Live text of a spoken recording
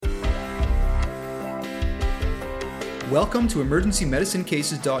Welcome to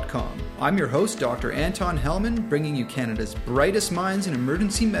EmergencyMedicineCases.com. I'm your host, Dr. Anton Hellman, bringing you Canada's brightest minds in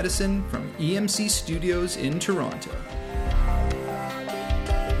emergency medicine from EMC Studios in Toronto.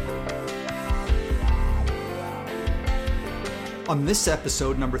 On this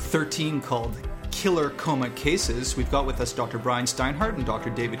episode, number 13, called Killer Coma Cases, we've got with us Dr. Brian Steinhardt and Dr.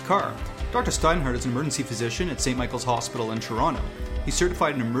 David Carr. Dr. Steinhardt is an emergency physician at St. Michael's Hospital in Toronto. He's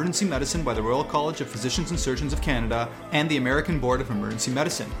certified in emergency medicine by the Royal College of Physicians and Surgeons of Canada and the American Board of Emergency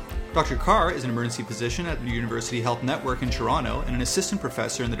Medicine. Dr. Carr is an emergency physician at the University Health Network in Toronto and an assistant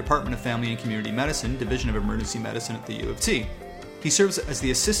professor in the Department of Family and Community Medicine, Division of Emergency Medicine at the U of T. He serves as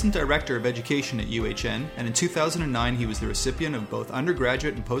the Assistant Director of Education at UHN, and in 2009 he was the recipient of both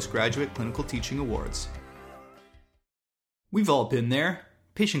undergraduate and postgraduate clinical teaching awards. We've all been there.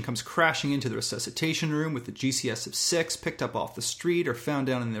 Patient comes crashing into the resuscitation room with a GCS of 6, picked up off the street or found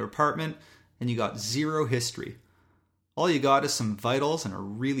down in their apartment, and you got zero history. All you got is some vitals and a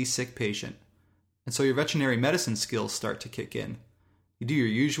really sick patient. And so your veterinary medicine skills start to kick in. You do your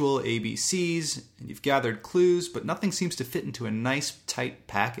usual ABCs, and you've gathered clues, but nothing seems to fit into a nice, tight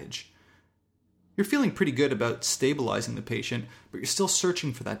package. You're feeling pretty good about stabilizing the patient, but you're still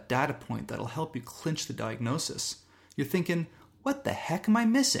searching for that data point that'll help you clinch the diagnosis. You're thinking, what the heck am I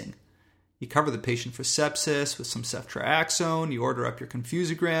missing? You cover the patient for sepsis with some ceftriaxone, you order up your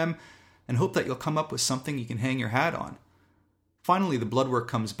confusogram, and hope that you'll come up with something you can hang your hat on. Finally, the blood work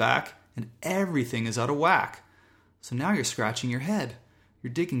comes back, and everything is out of whack. So now you're scratching your head.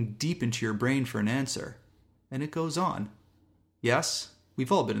 You're digging deep into your brain for an answer. And it goes on. Yes,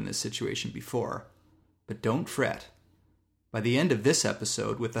 we've all been in this situation before. But don't fret. By the end of this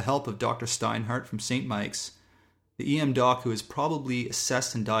episode, with the help of Dr. Steinhardt from St. Mike's, the EM doc who has probably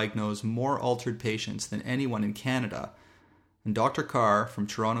assessed and diagnosed more altered patients than anyone in Canada, and Dr. Carr from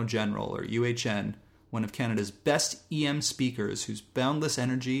Toronto General, or UHN, one of Canada's best EM speakers whose boundless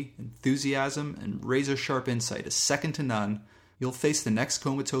energy, enthusiasm, and razor-sharp insight is second to none, you'll face the next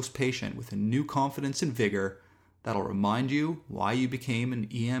comatose patient with a new confidence and vigor that'll remind you why you became an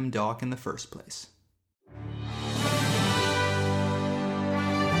EM doc in the first place.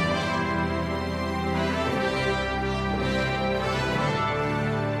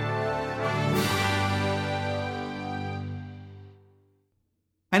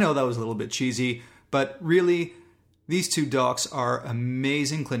 I know that was a little bit cheesy, but really, these two docs are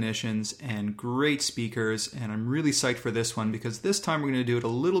amazing clinicians and great speakers, and I'm really psyched for this one because this time we're going to do it a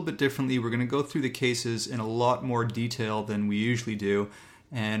little bit differently. We're going to go through the cases in a lot more detail than we usually do,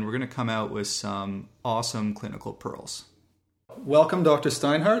 and we're going to come out with some awesome clinical pearls. Welcome, Dr.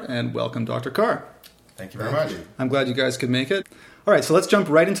 Steinhardt, and welcome, Dr. Carr. Thank you very much. I'm glad you guys could make it. All right, so let's jump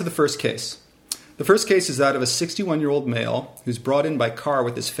right into the first case. The first case is that of a 61-year-old male who's brought in by car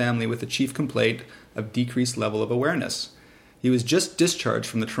with his family with the chief complaint of decreased level of awareness. He was just discharged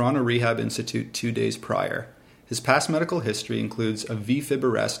from the Toronto Rehab Institute 2 days prior. His past medical history includes a V-fib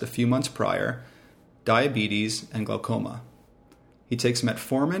arrest a few months prior, diabetes, and glaucoma. He takes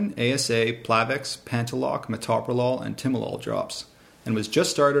metformin, ASA, Plavix, Pantoloc, metoprolol, and Timolol drops, and was just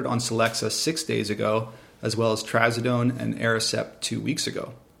started on Celexa 6 days ago, as well as Trazodone and Aricept 2 weeks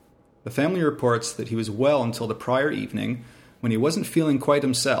ago. The family reports that he was well until the prior evening when he wasn't feeling quite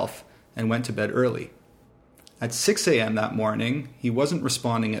himself and went to bed early. At 6 a.m. that morning, he wasn't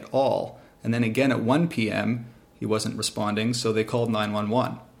responding at all, and then again at 1 p.m. he wasn't responding, so they called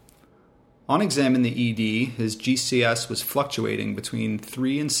 911. On exam in the ED, his GCS was fluctuating between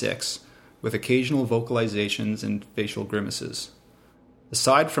 3 and 6, with occasional vocalizations and facial grimaces.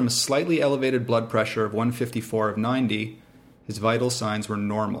 Aside from a slightly elevated blood pressure of 154/90, his vital signs were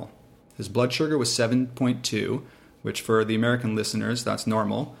normal. His blood sugar was 7.2, which for the American listeners, that's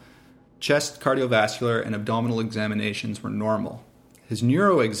normal. Chest, cardiovascular, and abdominal examinations were normal. His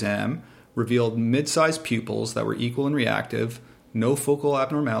neuro exam revealed mid-sized pupils that were equal and reactive, no focal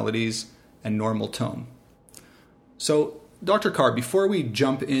abnormalities, and normal tone. So, Dr. Carr, before we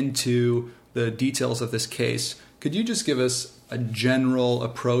jump into the details of this case, could you just give us a general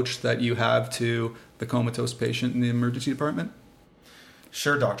approach that you have to the comatose patient in the emergency department?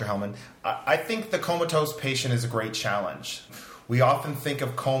 Sure, Dr. Hellman. I think the comatose patient is a great challenge. We often think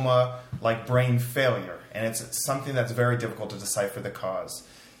of coma like brain failure, and it's something that's very difficult to decipher the cause.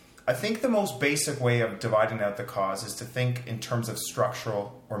 I think the most basic way of dividing out the cause is to think in terms of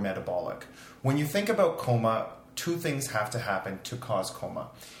structural or metabolic. When you think about coma, two things have to happen to cause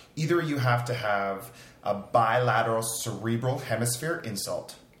coma. Either you have to have a bilateral cerebral hemisphere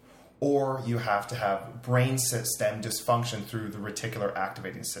insult, or you have to have brain stem dysfunction through the reticular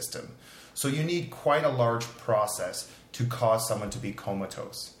activating system. So you need quite a large process to cause someone to be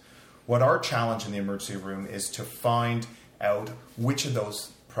comatose. What our challenge in the emergency room is to find out which of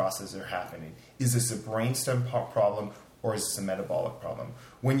those processes are happening. Is this a brainstem problem or is this a metabolic problem?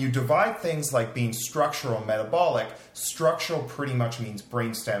 When you divide things like being structural and metabolic, structural pretty much means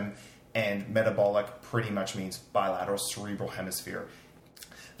brainstem and metabolic pretty much means bilateral cerebral hemisphere.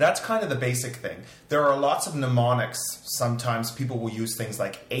 That's kind of the basic thing. There are lots of mnemonics. Sometimes people will use things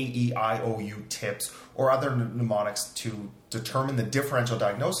like A, E, I, O, U tips or other mnemonics to determine the differential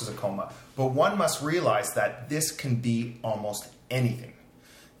diagnosis of coma. But one must realize that this can be almost anything,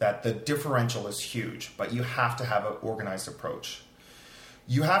 that the differential is huge, but you have to have an organized approach.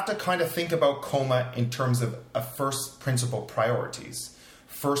 You have to kind of think about coma in terms of a first principle priorities.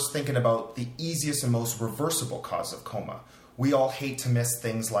 First, thinking about the easiest and most reversible cause of coma. We all hate to miss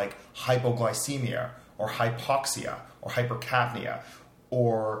things like hypoglycemia or hypoxia or hypercapnia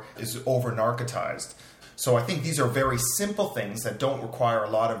or is over-narcotized. So I think these are very simple things that don't require a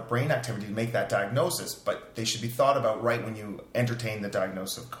lot of brain activity to make that diagnosis, but they should be thought about right when you entertain the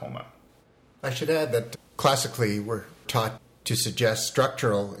diagnosis of coma. I should add that classically we're taught to suggest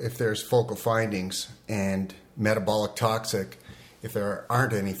structural if there's focal findings and metabolic toxic if there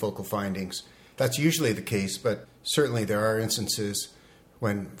aren't any focal findings. That's usually the case, but certainly there are instances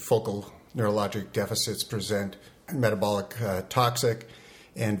when focal neurologic deficits present metabolic toxic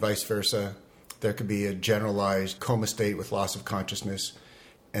and vice versa. There could be a generalized coma state with loss of consciousness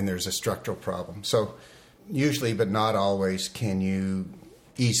and there's a structural problem. So usually, but not always, can you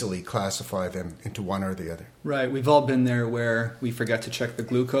easily classify them into one or the other. Right. We've all been there where we forget to check the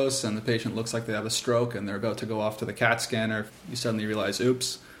glucose and the patient looks like they have a stroke and they're about to go off to the CAT scanner. You suddenly realize,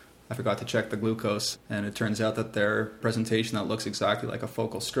 oops, I forgot to check the glucose. And it turns out that their presentation that looks exactly like a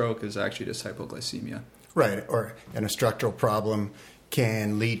focal stroke is actually just hypoglycemia. Right. And a structural problem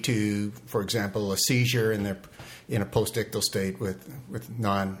can lead to, for example, a seizure in a postictal state with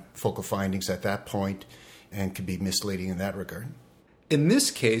non-focal findings at that point and could be misleading in that regard. In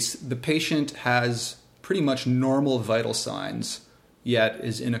this case, the patient has pretty much normal vital signs, yet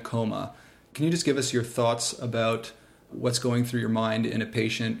is in a coma. Can you just give us your thoughts about what's going through your mind in a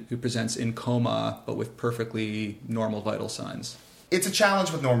patient who presents in coma but with perfectly normal vital signs? It's a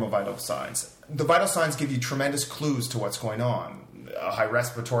challenge with normal vital signs. The vital signs give you tremendous clues to what's going on. A high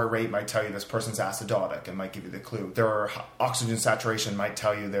respiratory rate might tell you this person's acidotic and might give you the clue. Oxygen saturation might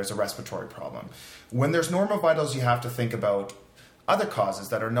tell you there's a respiratory problem. When there's normal vitals, you have to think about other causes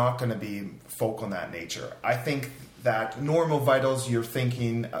that are not going to be focal in that nature. I think that normal vitals, you're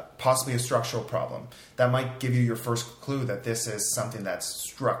thinking possibly a structural problem. That might give you your first clue that this is something that's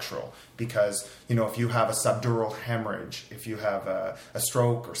structural because, if you have a subdural hemorrhage, if you have a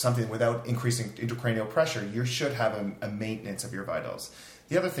stroke or something without increasing intracranial pressure, you should have a maintenance of your vitals.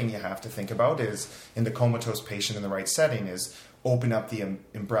 The other thing you have to think about is in the comatose patient in the right setting is open up the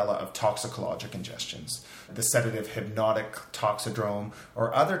umbrella of toxicologic ingestions. The sedative hypnotic toxidrome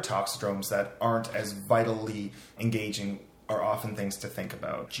or other toxidromes that aren't as vitally engaging are often things to think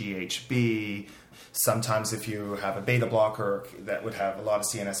about. GHB, sometimes if you have a beta blocker that would have a lot of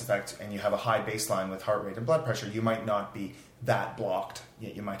CNS effect and you have a high baseline with heart rate and blood pressure, you might not be that blocked,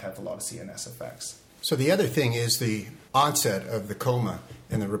 yet you might have a lot of CNS effects. So the other thing is the onset of the coma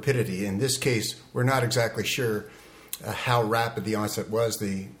and the rapidity. In this case, we're not exactly sure how rapid the onset was.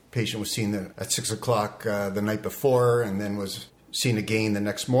 The patient was seen at 6 o'clock the night before and then was seen again the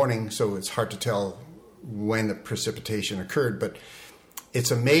next morning, so it's hard to tell when the precipitation occurred. But it's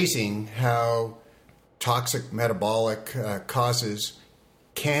amazing how toxic metabolic causes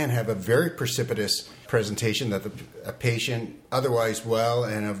can have a very precipitous presentation that a patient otherwise well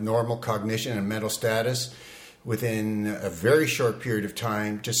and of normal cognition and mental status within a very short period of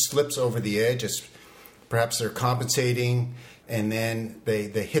time just slips over the edge. Perhaps they're compensating and then they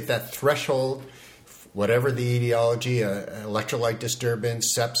hit that threshold, whatever the etiology, electrolyte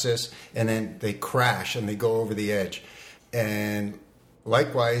disturbance, sepsis, and then they crash and they go over the edge. And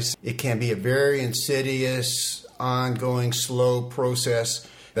likewise, it can be a very insidious, ongoing, slow process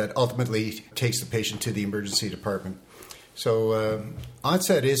that ultimately takes the patient to the emergency department. So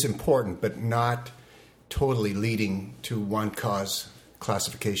onset is important, but not totally leading to one cause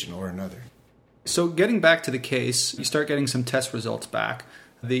classification or another. So getting back to the case, you start getting some test results back.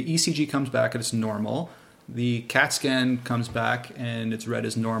 The ECG comes back and it's normal. The CAT scan comes back and it's read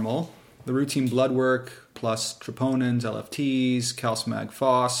as normal. The routine blood work plus troponins, LFTs, calcium mag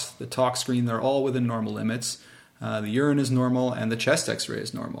phos, the tox screen, they're all within normal limits. The urine is normal and the chest x-ray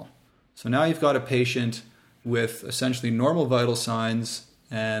is normal. So now you've got a patient with essentially normal vital signs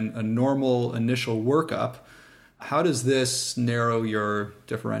and a normal initial workup. How does this narrow your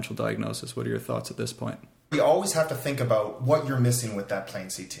differential diagnosis? What are your thoughts at this point? You always have to think about what you're missing with that plain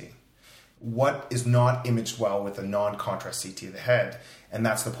CT. what is not imaged well with a non-contrast CT of the head, and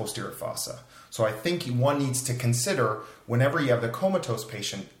that's the posterior fossa. So I think one needs to consider, whenever you have the comatose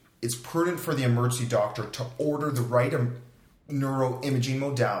patient, it's prudent for the emergency doctor to order the right neuroimaging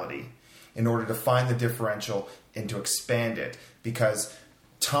modality in order to find the differential and to expand it, because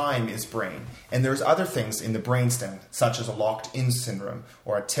time is brain. And there's other things in the brainstem, such as a locked-in syndrome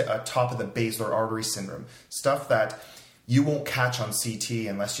or a top of the basilar artery syndrome, stuff that you won't catch on CT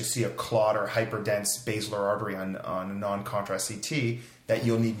unless you see a clot or hyperdense basilar artery on a non-contrast CT, that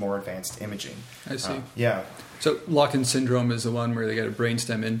you'll need more advanced imaging. I see. Yeah. So locked-in syndrome is the one where they get a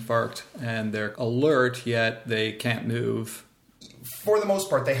brainstem infarct and they're alert, yet they can't move. For the most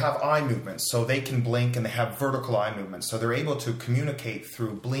part, they have eye movements, so they can blink, and they have vertical eye movements, so they're able to communicate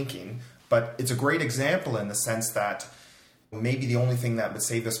through blinking. But it's a great example in the sense that maybe the only thing that would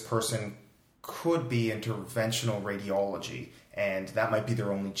save this person could be interventional radiology, and that might be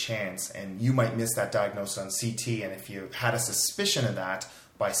their only chance. And you might miss that diagnosis on CT, and if you had a suspicion of that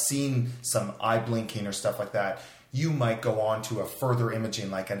by seeing some eye blinking or stuff like that, you might go on to a further imaging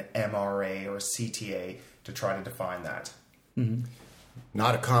like an MRA or a CTA to try to define that. Mm-hmm.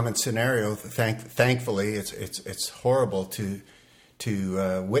 Not a common scenario. Thankfully, it's horrible to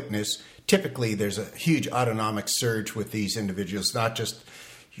witness. Typically, there's a huge autonomic surge with these individuals, not just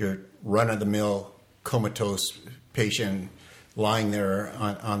your run-of-the-mill comatose patient lying there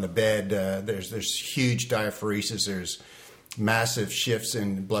on the bed. There's huge diaphoresis. There's massive shifts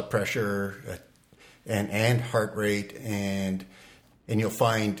in blood pressure and heart rate, and you'll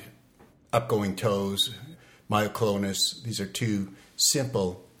find upgoing toes, myoclonus. These are two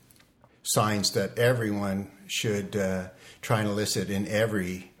simple signs that everyone should try and elicit in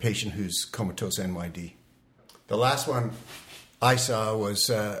every patient who's comatose NYD. The last one I saw was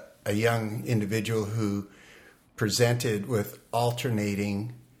a young individual who presented with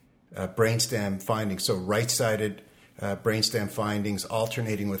alternating brainstem findings, so right-sided brainstem findings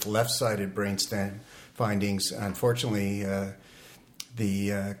alternating with left-sided brainstem findings. Unfortunately,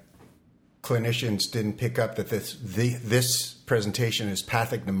 the clinicians didn't pick up that this presentation is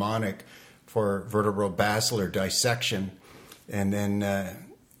pathognomonic for vertebral basilar dissection, and then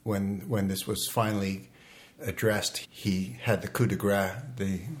when this was finally addressed, he had the coup de grace,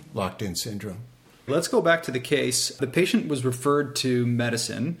 the locked-in syndrome. Let's go back to the case. The patient was referred to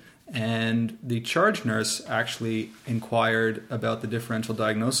medicine, and the charge nurse actually inquired about the differential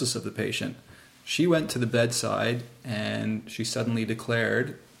diagnosis of the patient. She went to the bedside, and she suddenly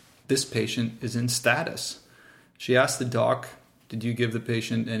declared, "This patient is in status." She asked the doc, "Did you give the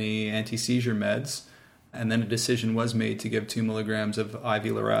patient any anti-seizure meds?" And then a decision was made to give 2 milligrams of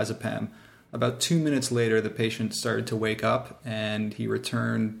IV lorazepam. About 2 minutes later, the patient started to wake up, and he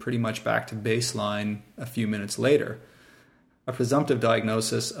returned pretty much back to baseline a few minutes later. A presumptive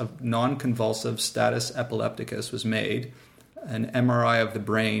diagnosis of non-convulsive status epilepticus was made. An MRI of the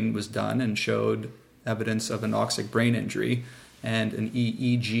brain was done and showed evidence of anoxic brain injury, and an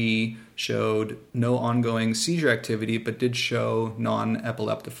EEG showed no ongoing seizure activity, but did show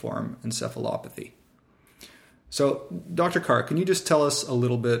non-epileptiform encephalopathy. So, Dr. Carr, can you just tell us a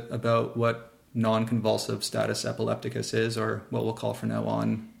little bit about what non-convulsive status epilepticus is, or what we'll call from now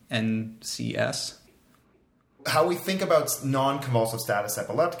on NCS? How we think about non-convulsive status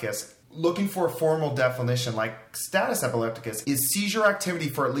epilepticus, looking for a formal definition like status epilepticus is seizure activity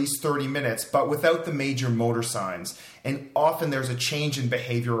for at least 30 minutes, but without the major motor signs. And often there's a change in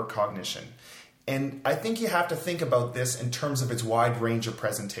behavior or cognition. And I think you have to think about this in terms of its wide range of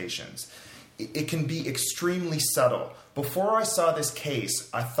presentations. It can be extremely subtle. Before I saw this case,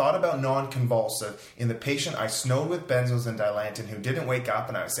 I thought about non-convulsive in the patient I snowed with benzos and Dilantin who didn't wake up,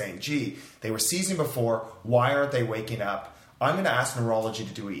 and I was saying, gee, they were seizing before, why aren't they waking up? I'm going to ask neurology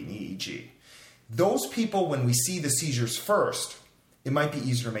to do an EEG. Those people, when we see the seizures first, it might be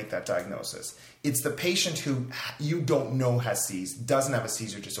easier to make that diagnosis. It's the patient who you don't know has seized, doesn't have a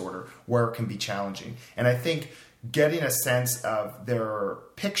seizure disorder, where it can be challenging. And I think getting a sense of their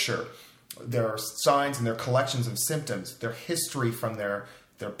picture, their signs and their collections of symptoms, their history from their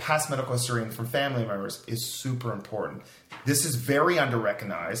past medical history and from family members is super important. This is very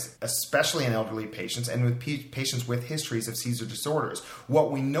under-recognized, especially in elderly patients and with patients with histories of seizure disorders.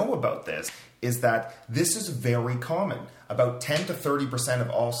 What we know about this is that this is very common. About 10 to 30% of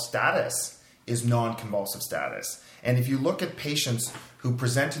all status is non-convulsive status. And if you look at patients who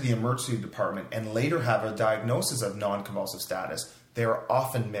present to the emergency department and later have a diagnosis of non-convulsive status, they are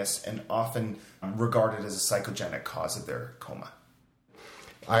often missed and often regarded as a psychogenic cause of their coma.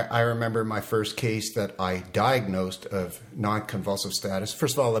 I remember my first case that I diagnosed of non-convulsive status.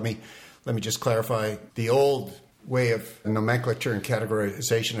 First of all, let me just clarify. The old way of nomenclature and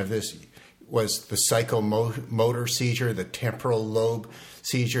categorization of this was the psychomotor seizure, the temporal lobe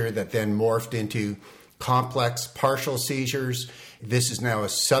seizure that then morphed into complex partial seizures. This is now a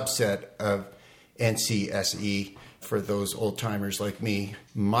subset of NCSE for those old-timers like me.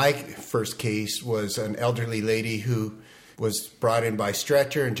 My first case was an elderly lady who was brought in by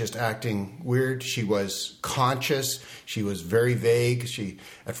stretcher and just acting weird. She was conscious. She was very vague.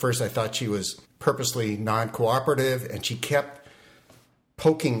 At first I thought she was purposely non-cooperative, and she kept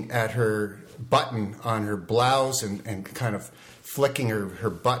poking at her button on her blouse and kind of flicking her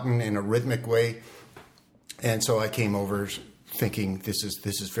button in a rhythmic way. And so I came over thinking, this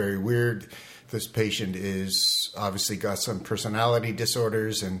is very weird. This patient is obviously got some personality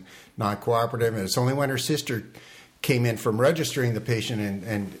disorders and non-cooperative. And it's only when her sister came in from registering the patient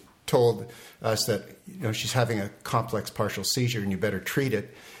and told us that she's having a complex partial seizure and you better treat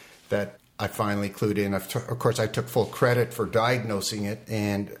it, that I finally clued in. Of course, I took full credit for diagnosing it.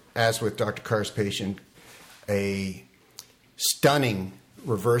 And as with Dr. Carr's patient, a stunning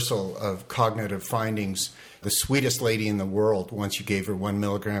reversal of cognitive findings. The sweetest lady in the world once you gave her 1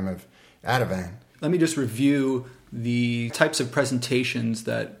 milligram of Ativan. Let me just review the types of presentations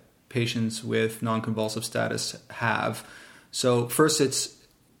that patients with non-convulsive status have. So first, it's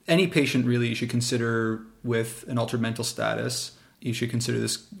any patient really you should consider with an altered mental status. You should consider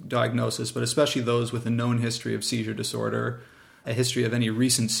this diagnosis, but especially those with a known history of seizure disorder, a history of any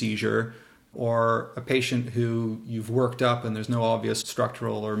recent seizure, or a patient who you've worked up and there's no obvious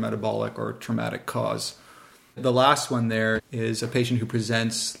structural or metabolic or traumatic cause. The last one there is a patient who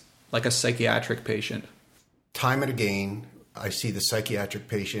presents like a psychiatric patient. Time and again, I see the psychiatric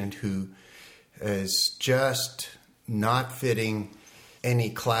patient who is just not fitting any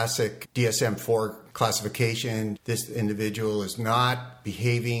classic DSM-4 classification. This individual is not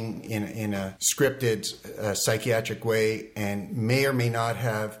behaving in a scripted psychiatric way and may or may not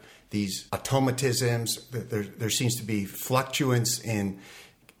have these automatisms. There seems to be fluctuance in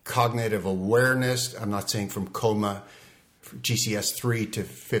cognitive awareness. I'm not saying from coma, GCS 3 to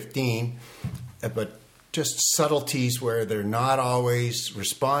 15, but just subtleties where they're not always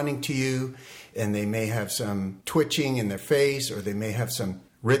responding to you, and they may have some twitching in their face, or they may have some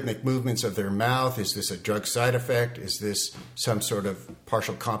rhythmic movements of their mouth. Is this a drug side effect? Is this some sort of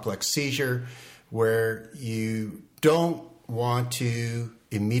partial complex seizure? Where you don't want to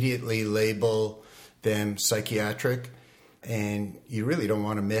immediately label them psychiatric, and you really don't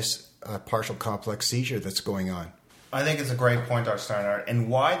want to miss a partial complex seizure that's going on. I think it's a great point, Dr. Steinhardt. And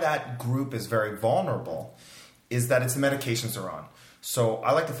why that group is very vulnerable is that it's the medications they're on. So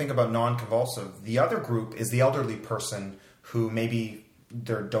I like to think about non-convulsive. The other group is the elderly person who maybe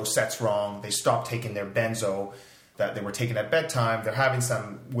their dosette's wrong. They stopped taking their benzo that they were taking at bedtime. They're having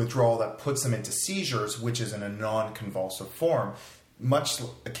some withdrawal that puts them into seizures, which is in a non-convulsive form. Much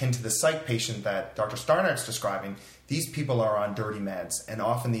akin to the psych patient that Dr. Steinhardt's describing, these people are on dirty meds, and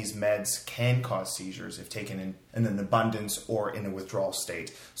often these meds can cause seizures if taken in an abundance or in a withdrawal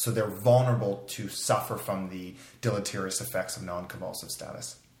state. So they're vulnerable to suffer from the deleterious effects of non-convulsive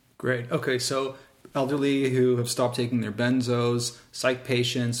status. Great. Okay, so elderly who have stopped taking their benzos, psych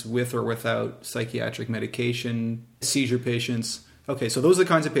patients with or without psychiatric medication, seizure patients. Okay, so those are the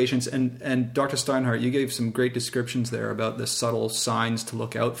kinds of patients, and Dr. Steinhardt, you gave some great descriptions there about the subtle signs to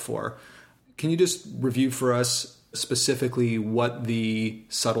look out for. Can you just review for us specifically what the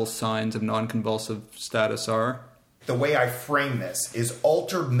subtle signs of non-convulsive status are? The way I frame this is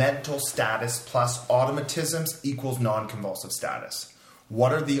altered mental status plus automatisms equals non-convulsive status.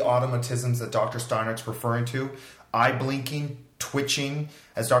 What are the automatisms that Dr. Steinhardt's referring to? Eye blinking, twitching,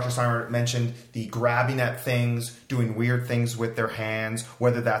 as Dr. Steinhardt mentioned, the grabbing at things, doing weird things with their hands,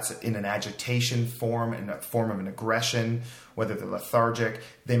 whether that's in an agitation form, in a form of an aggression, whether they're lethargic.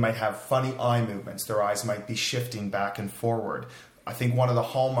 They might have funny eye movements. Their eyes might be shifting back and forward. I think one of the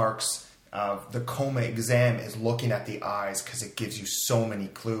hallmarks of the coma exam is looking at the eyes because it gives you so many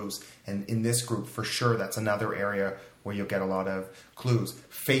clues. And in this group, for sure, that's another area where you'll get a lot of clues.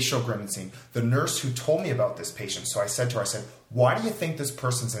 Facial grimacing. The nurse who told me about this patient, so I said to her, why do you think this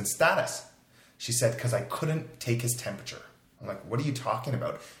person's in status? She said, because I couldn't take his temperature. I'm like, what are you talking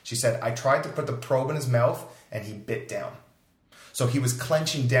about? She said, I tried to put the probe in his mouth and he bit down. So he was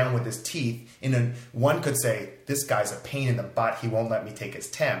clenching down with his teeth. One could say, this guy's a pain in the butt. He won't let me take his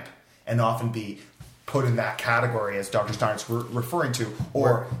temp, and often be put in that category as Dr. Stein's referring to,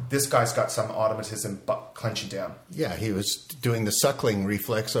 or this guy's got some automatism but clenching down. Yeah, he was doing the suckling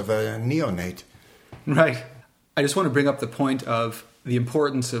reflex of a neonate. Right. I just want to bring up the point of the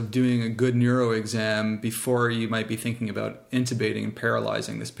importance of doing a good neuro exam before you might be thinking about intubating and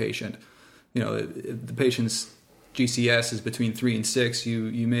paralyzing this patient. The patient's GCS is between 3 and 6,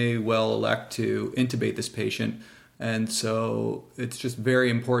 you may well elect to intubate this patient. And so it's just very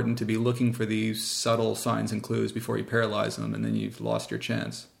important to be looking for these subtle signs and clues before you paralyze them, and then you've lost your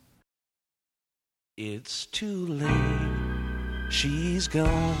chance. It's too late, she's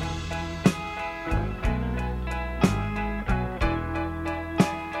gone.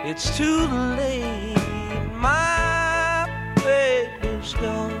 It's too late, my baby's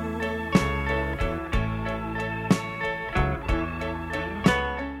gone.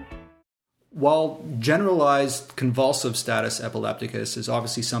 While generalized convulsive status epilepticus is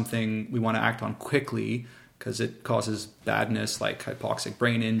obviously something we want to act on quickly because it causes badness like hypoxic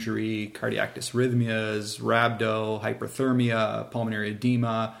brain injury, cardiac dysrhythmias, rhabdo, hyperthermia, pulmonary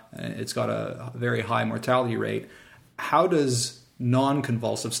edema, it's got a very high mortality rate. How does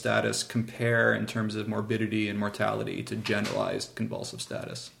non-convulsive status compare in terms of morbidity and mortality to generalized convulsive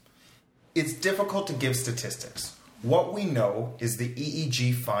status? It's difficult to give statistics. What we know is the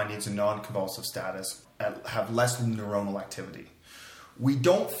EEG findings in non-convulsive status have less neuronal activity. We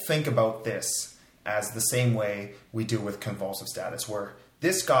don't think about this as the same way we do with convulsive status, where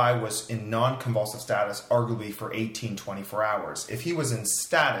this guy was in non-convulsive status arguably for 18, 24 hours. If he was in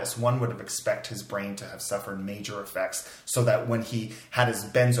status, one would have expected his brain to have suffered major effects so that when he had his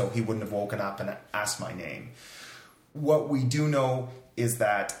benzo, he wouldn't have woken up and asked my name. What we do know is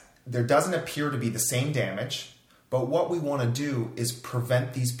that there doesn't appear to be the same damage. But what we want to do is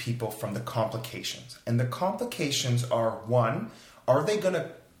prevent these people from the complications. And the complications are, one, are they going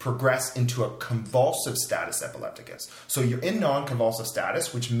to progress into a convulsive status epilepticus? So you're in non-convulsive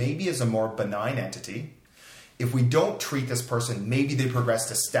status, which maybe is a more benign entity. If we don't treat this person, maybe they progress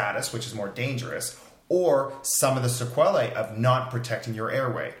to status, which is more dangerous, or some of the sequelae of not protecting your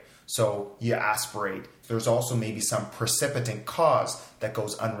airway. So you aspirate. There's also maybe some precipitant cause that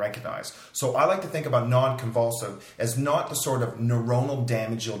goes unrecognized. So I like to think about non-convulsive as not the sort of neuronal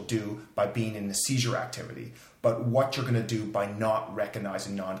damage you'll do by being in a seizure activity, but what you're going to do by not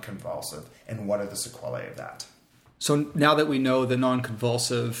recognizing non-convulsive and what are the sequelae of that. So now that we know that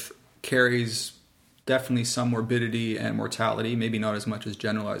non-convulsive carries definitely some morbidity and mortality, maybe not as much as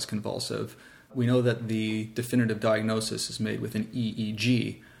generalized convulsive, we know that the definitive diagnosis is made with an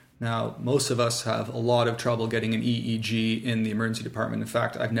EEG. Now, most of us have a lot of trouble getting an EEG in the emergency department. In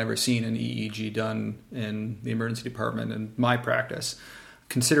fact, I've never seen an EEG done in the emergency department in my practice.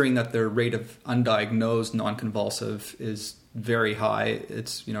 Considering that the rate of undiagnosed non-convulsive is very high,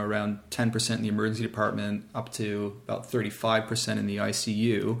 it's around 10% in the emergency department, up to about 35% in the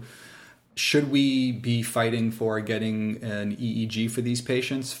ICU. Should we be fighting for getting an EEG for these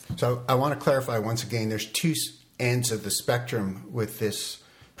patients? So I want to clarify once again, there's two ends of the spectrum with this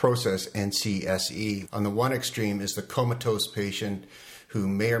process, NCSE. On the one extreme is the comatose patient who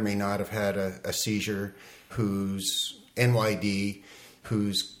may or may not have had a seizure, who's NYD,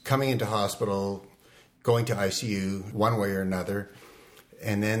 who's coming into hospital, going to ICU one way or another.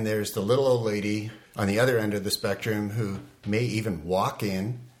 And then there's the little old lady on the other end of the spectrum who may even walk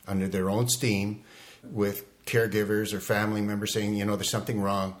in under their own steam with caregivers or family members saying, there's something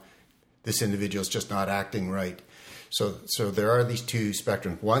wrong. This individual's just not acting right. So there are these two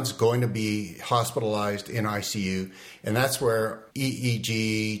spectrums. One's going to be hospitalized in ICU, and that's where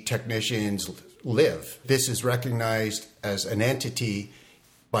EEG technicians live. This is recognized as an entity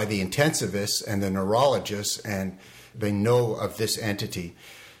by the intensivists and the neurologists, and they know of this entity.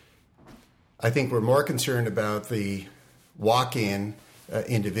 I think we're more concerned about the walk-in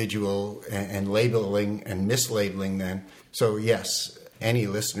individual and labeling and mislabeling then. So yes, any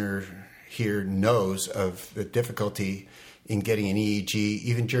listener here knows of the difficulty in getting an EEG,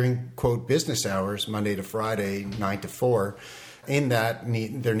 even during, quote, business hours, Monday to Friday, 9 to 4. In that,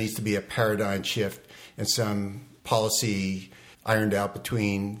 there needs to be a paradigm shift and some policy ironed out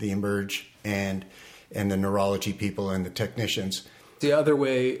between the eMERGE and the neurology people and the technicians. The other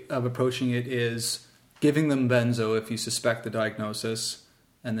way of approaching it is giving them benzo if you suspect the diagnosis,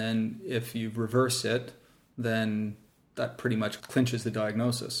 and then if you reverse it, then that pretty much clinches the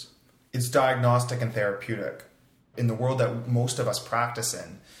diagnosis. It's diagnostic and therapeutic. In the world that most of us practice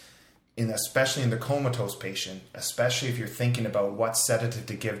especially in the comatose patient, especially if you're thinking about what sedative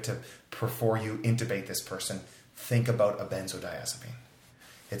to give before you intubate this person, think about a benzodiazepine.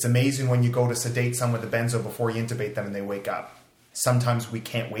 It's amazing when you go to sedate someone with a benzo before you intubate them and they wake up. Sometimes we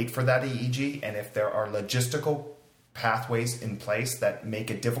can't wait for that EEG, and if there are logistical pathways in place that make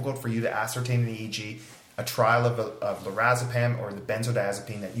it difficult for you to ascertain an EEG, a trial of lorazepam or the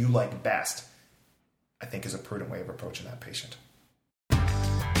benzodiazepine that you like best, I think is a prudent way of approaching that patient.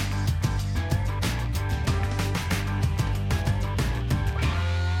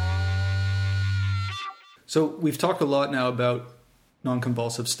 So we've talked a lot now about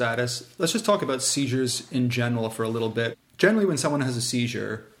non-convulsive status. Let's just talk about seizures in general for a little bit. Generally, when someone has a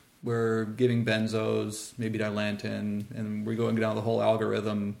seizure, we're giving benzos, maybe Dilantin, and we're going down the whole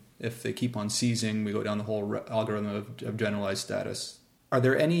algorithm. If they keep on seizing, we go down the whole algorithm of generalized status. Are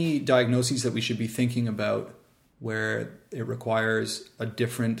there any diagnoses that we should be thinking about where it requires a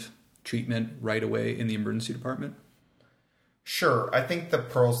different treatment right away in the emergency department? Sure. I think the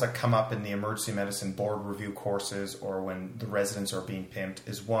pearls that come up in the emergency medicine board review courses or when the residents are being pimped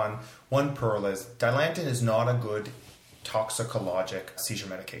is one pearl is Dilantin is not a good toxicologic seizure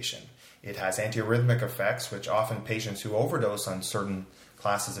medication. It has antiarrhythmic effects, which often patients who overdose on certain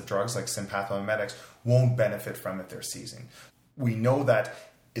classes of drugs like sympathomimetics won't benefit from if they're seizing. We know that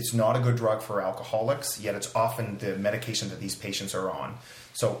it's not a good drug for alcoholics, yet it's often the medication that these patients are on.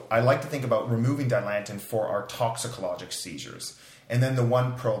 So I like to think about removing Dilantin for our toxicologic seizures. And then the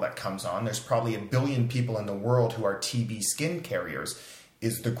one pearl that comes on, there's probably 1 billion people in the world who are TB skin carriers,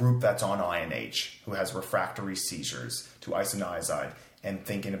 is the group that's on INH, who has refractory seizures to isoniazid and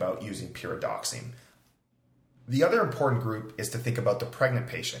thinking about using pyridoxine. The other important group is to think about the pregnant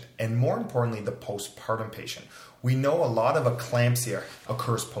patient and more importantly, the postpartum patient. We know a lot of eclampsia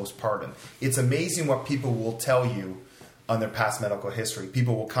occurs postpartum. It's amazing what people will tell you on their past medical history.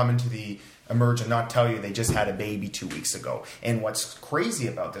 People will come into the emerge and not tell you they just had a baby 2 weeks ago. And what's crazy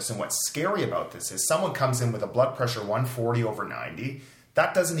about this and what's scary about this is someone comes in with a blood pressure 140/90.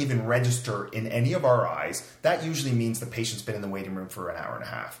 That doesn't even register in any of our eyes. That usually means the patient's been in the waiting room for an hour and a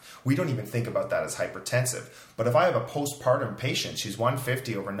half. We don't even think about that as hypertensive. But if I have a postpartum patient, she's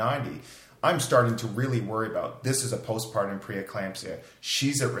 150/90, I'm starting to really worry about this is a postpartum preeclampsia.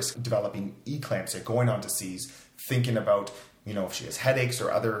 She's at risk of developing eclampsia, going on to seize, thinking about, if she has headaches or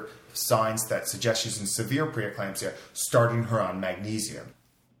other signs that suggest she's in severe preeclampsia, starting her on magnesium.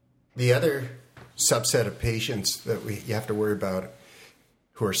 The other subset of patients that you have to worry about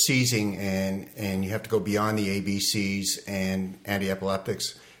who are seizing and you have to go beyond the ABCs and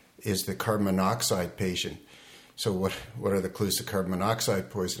antiepileptics is the carbon monoxide patient. So what are the clues to carbon monoxide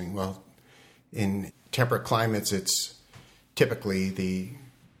poisoning? Well, in temperate climates, it's typically the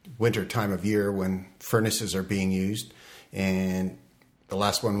winter time of year when furnaces are being used. And the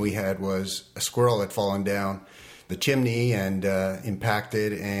last one we had was a squirrel had fallen down the chimney and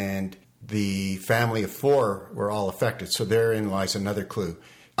impacted, and the family of 4 were all affected. So therein lies another clue.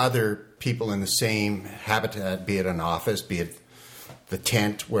 Other people in the same habitat, be it an office, be it the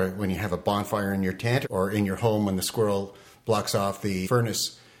tent, where when you have a bonfire in your tent, or in your home when the squirrel blocks off the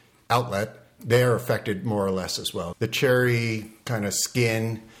furnace outlet, they're affected more or less as well. The cherry kind of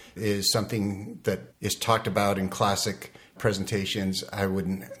skin is something that is talked about in classic presentations. I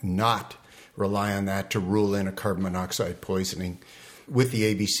would not rely on that to rule in a carbon monoxide poisoning. With the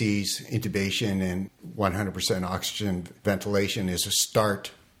ABCs, intubation and 100% oxygen ventilation is a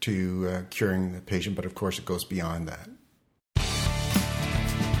start to curing the patient, but of course it goes beyond that.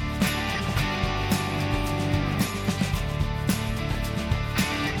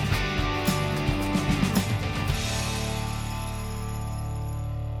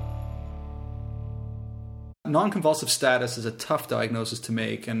 Non-convulsive status is a tough diagnosis to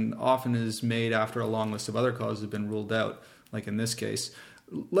make and often is made after a long list of other causes have been ruled out, like in this case.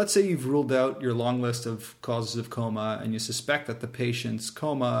 Let's say you've ruled out your long list of causes of coma and you suspect that the patient's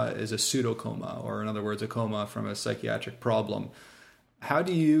coma is a pseudocoma, or in other words, a coma from a psychiatric problem. How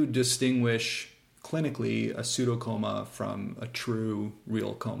do you distinguish clinically a pseudocoma from a true,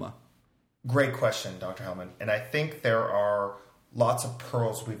 real coma? Great question, Dr. Hellman. And I think there are lots of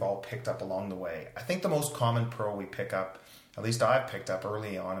pearls we've all picked up along the way. I think the most common pearl we pick up, at least I've picked up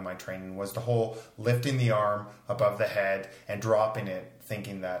early on in my training, was the whole lifting the arm above the head and dropping it,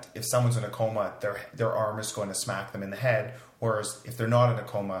 thinking that if someone's in a coma, their arm is going to smack them in the head, whereas if they're not in a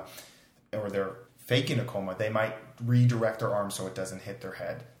coma or they're faking a coma, they might redirect their arm so it doesn't hit their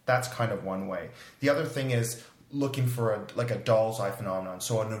head. That's kind of one way. The other thing is looking for a doll's eye phenomenon,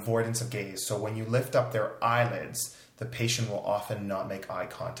 so an avoidance of gaze. So when you lift up their eyelids, the patient will often not make eye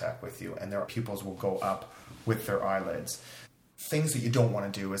contact with you and their pupils will go up with their eyelids. Things that you don't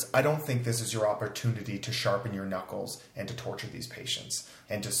want to do is, I don't think this is your opportunity to sharpen your knuckles and to torture these patients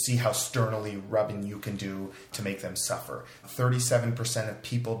and to see how sternly rubbing you can do to make them suffer. 37% of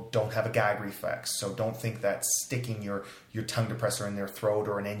people don't have a gag reflex, so don't think that sticking your tongue depressor in their throat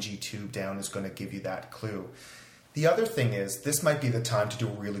or an NG tube down is going to give you that clue. The other thing is, this might be the time to do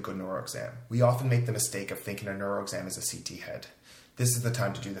a really good neuro exam. We often make the mistake of thinking a neuro exam is a CT head. This is the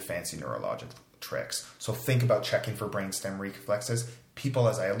time to do the fancy neurologic tricks. So think about checking for brainstem reflexes. People,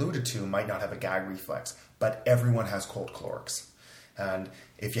 as I alluded to, might not have a gag reflex, but everyone has cold chlorics. And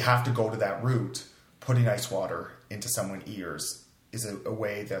if you have to go to that route, putting ice water into someone's ears is a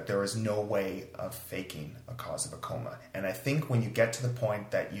way that there is no way of faking a cause of a coma. And I think when you get to the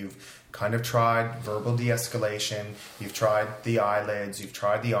point that you've kind of tried verbal de-escalation, you've tried the eyelids, you've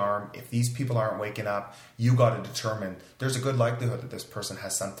tried the arm, if these people aren't waking up, you got to determine there's a good likelihood that this person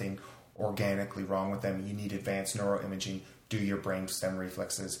has something organically wrong with them. You need advanced neuroimaging, do your brainstem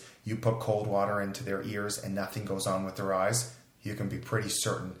reflexes. You put cold water into their ears and nothing goes on with their eyes, you can be pretty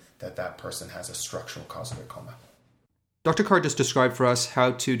certain that that person has a structural cause of a coma. Dr. Carr just described for us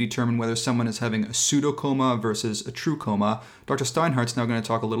how to determine whether someone is having a pseudocoma versus a true coma. Dr. Steinhardt's now going to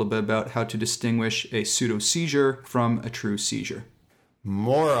talk a little bit about how to distinguish a pseudo-seizure from a true seizure.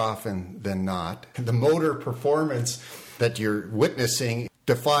 More often than not, the motor performance that you're witnessing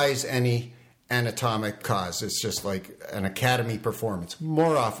defies any anatomic cause. It's just like an academy performance,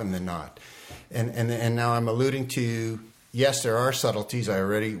 more often than not. And now I'm alluding to, yes, there are subtleties.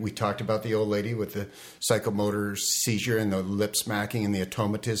 We talked about the old lady with the psychomotor seizure and the lip smacking and the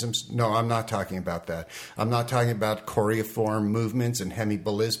automatisms. No, I'm not talking about that. I'm not talking about choreiform movements and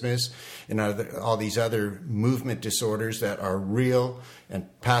hemibolismus and all these other movement disorders that are real and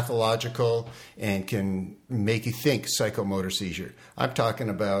pathological and can make you think psychomotor seizure. I'm talking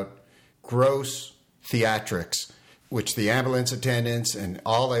about gross theatrics, which the ambulance attendants and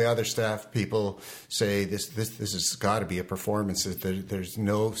all the other staff people say this has got to be a performance. There's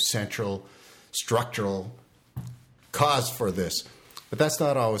no central structural cause for this. But that's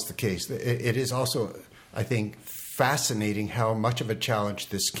not always the case. It is also, I think, fascinating how much of a challenge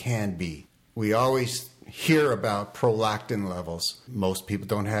this can be. We always hear about prolactin levels. Most people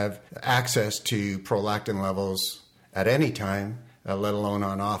don't have access to prolactin levels at any time, let alone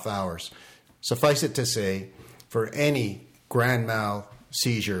on off hours. Suffice it to say, for any grand mal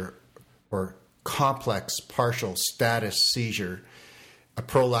seizure or complex partial status seizure, a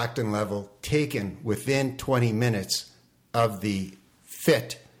prolactin level taken within 20 minutes of the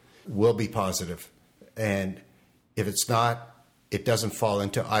fit will be positive. And if it's not, it doesn't fall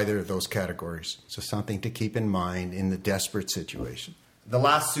into either of those categories. So something to keep in mind in the desperate situation. The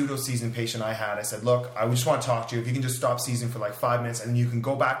last pseudo-seizing patient I had, I said, look, I just want to talk to you. If you can just stop seizing for like 5 minutes and you can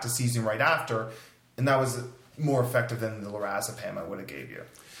go back to seizing right after. And that was more effective than the lorazepam I would have gave you.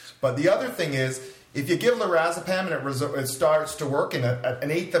 But the other thing is, if you give lorazepam and it starts to work in an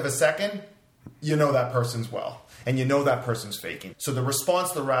eighth of a second, you know that person's well. And you know that person's faking. So the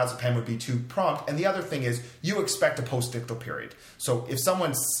response to the lorazepam would be too prompt. And the other thing is, you expect a post-ictal period. So if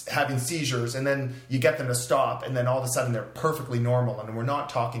someone's having seizures and then you get them to stop and then all of a sudden they're perfectly normal and we're not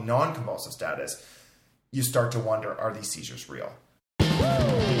talking non-convulsive status, you start to wonder, are these seizures real?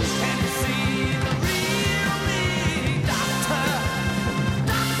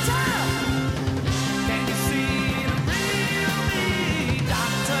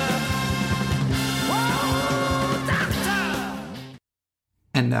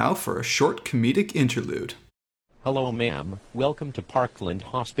 And now for a short comedic interlude. Hello, ma'am. Welcome to Parkland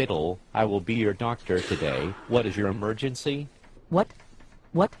Hospital. I will be your doctor today. What is your emergency? What?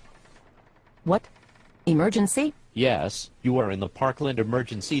 Emergency? Yes, you are in the Parkland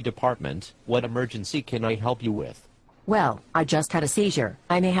Emergency Department. What emergency can I help you with? Well, I just had a seizure.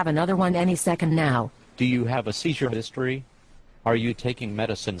 I may have another one any second now. Do you have a seizure history? Are you taking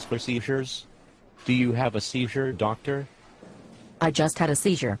medicines for seizures? Do you have a seizure, doctor? I just had a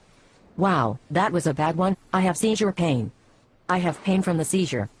seizure. Wow, that was a bad one. I have seizure pain. I have pain from the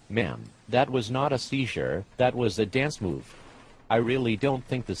seizure. Ma'am, that was not a seizure. That was a dance move. I really don't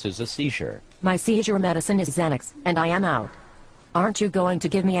think this is a seizure. My seizure medicine is Xanax, and I am out. Aren't you going to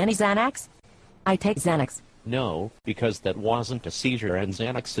give me any Xanax? I take Xanax. No, because that wasn't a seizure and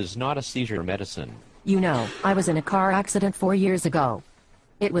Xanax is not a seizure medicine. You know, I was in a car accident 4 years ago.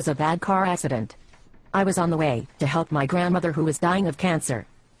 It was a bad car accident. I was on the way to help my grandmother who was dying of cancer.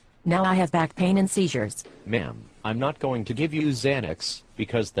 Now I have back pain and seizures. Ma'am, I'm not going to give you Xanax,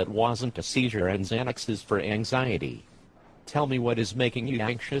 because that wasn't a seizure and Xanax is for anxiety. Tell me what is making you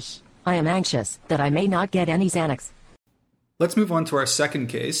anxious? I am anxious that I may not get any Xanax. Let's move on to our second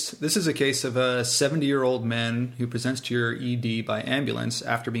case. This is a case of a 70-year-old man who presents to your ED by ambulance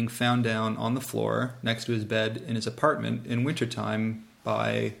after being found down on the floor next to his bed in his apartment in wintertime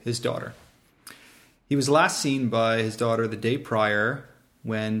by his daughter. He was last seen by his daughter the day prior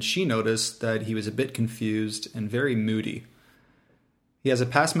when she noticed that he was a bit confused and very moody. He has a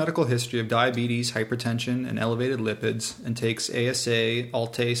past medical history of diabetes, hypertension, and elevated lipids, and takes ASA,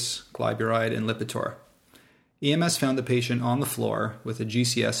 Altase, glyburide, and Lipitor. EMS found the patient on the floor with a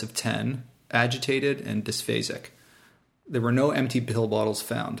GCS of 10, agitated and dysphasic. There were no empty pill bottles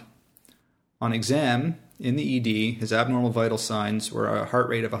found. On exam, in the ED, his abnormal vital signs were a heart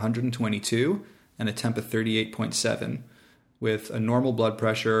rate of 122, and a temp of 38.7, with a normal blood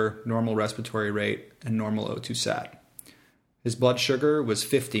pressure, normal respiratory rate, and normal O2 sat. His blood sugar was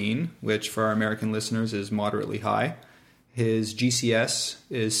 15, which for our American listeners is moderately high. His GCS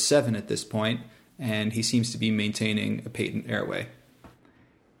is 7 at this point, and he seems to be maintaining a patent airway.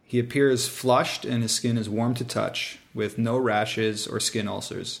 He appears flushed and his skin is warm to touch, with no rashes or skin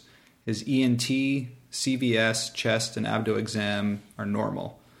ulcers. His ENT, CVS, chest, and abdo exam are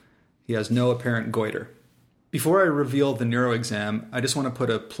normal. He has no apparent goiter. Before I reveal the neuro exam, I just want to put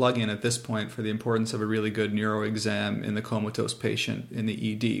a plug in at this point for the importance of a really good neuro exam in the comatose patient in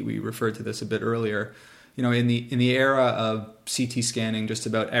the ED. We referred to this a bit earlier. You know, in the era of CT scanning just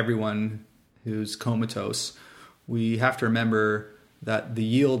about everyone who's comatose, we have to remember that the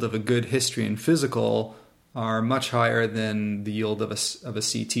yield of a good history and physical are much higher than the yield of a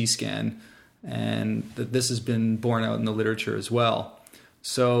CT scan, and that this has been borne out in the literature as well.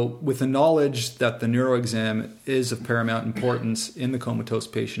 So with the knowledge that the neuro exam is of paramount importance in the comatose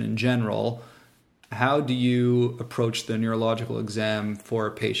patient in general, how do you approach the neurological exam for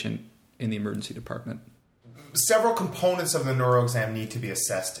a patient in the emergency department? Several components of the neuro exam need to be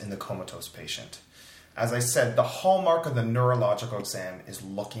assessed in the comatose patient. As I said, the hallmark of the neurological exam is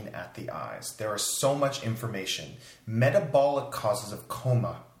looking at the eyes. There is so much information. Metabolic causes of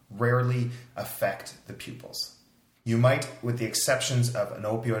coma rarely affect the pupils. You might, with the exceptions of an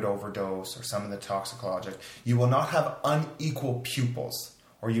opioid overdose or some of the toxicologic, you will not have unequal pupils,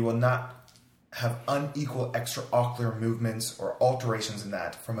 or you will not have unequal extraocular movements or alterations in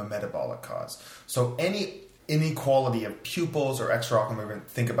that from a metabolic cause. So any inequality of pupils or extraocular movement,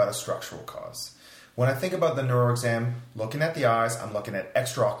 think about a structural cause. When I think about the neuro exam, looking at the eyes, I'm looking at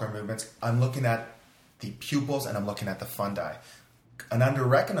extraocular movements, I'm looking at the pupils, and I'm looking at the fundi. An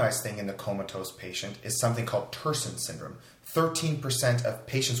under-recognized thing in the comatose patient is something called Terson syndrome. 13% of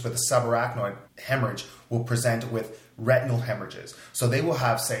patients with a subarachnoid hemorrhage will present with retinal hemorrhages. So they will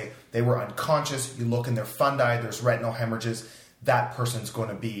have, say, they were unconscious, you look in their fundi, there's retinal hemorrhages, that person's going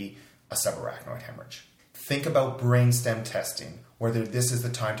to be a subarachnoid hemorrhage. Think about brainstem testing, whether this is the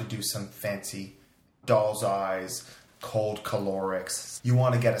time to do some fancy doll's eyes, cold calorics. You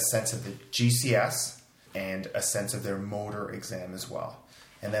want to get a sense of the GCS and a sense of their motor exam as well.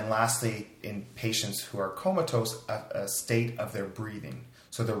 And then lastly, in patients who are comatose, a state of their breathing.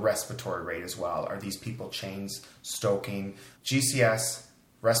 So their respiratory rate as well. Are these people chains, stoking? GCS,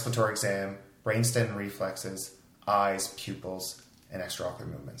 respiratory exam, brainstem reflexes, eyes, pupils, and extraocular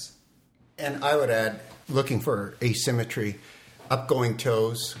movements. And I would add, looking for asymmetry, upgoing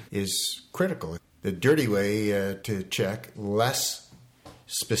toes is critical. The dirty way to check, less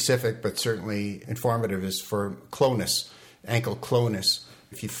specific but certainly informative, is for clonus, ankle clonus.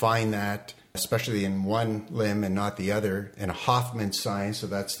 If you find that, especially in one limb and not the other, and a Hoffman sign, so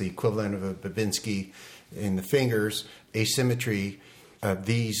that's the equivalent of a Babinski in the fingers, asymmetry of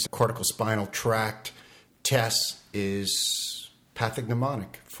these cortical spinal tract tests is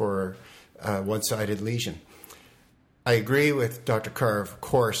pathognomonic for a one-sided lesion. I agree with Dr. Carr. Of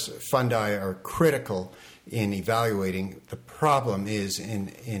course, fundi are critical in evaluating. The problem is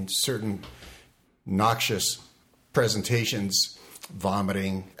in certain noxious presentations,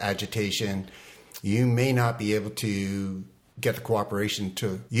 vomiting, agitation, you may not be able to get the cooperation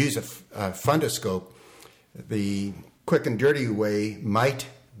to use a fundoscope. The quick and dirty way might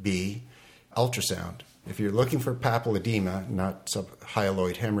be ultrasound. If you're looking for papilledema, not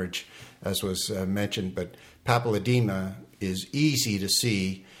subhyaloid hemorrhage, as was mentioned, but papilledema is easy to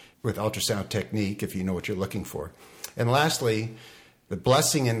see with ultrasound technique if you know what you're looking for. And lastly, the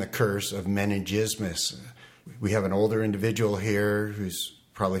blessing and the curse of meningismus. We have an older individual here who's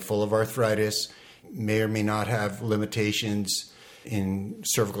probably full of arthritis, may or may not have limitations in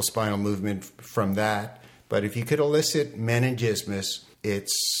cervical spinal movement from that. But if you could elicit meningismus,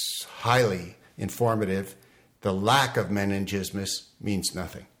 it's highly informative. The lack of meningismus means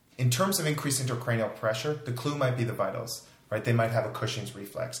nothing. In terms of increased intracranial pressure, the clue might be the vitals, right? They might have a Cushing's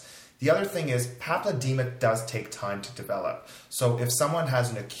reflex. The other thing is papilledema does take time to develop. So if someone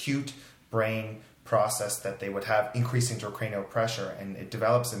has an acute brain process that they would have increased intracranial pressure and it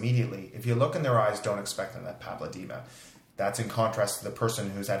develops immediately, if you look in their eyes, don't expect them to have papilledema. That's in contrast to the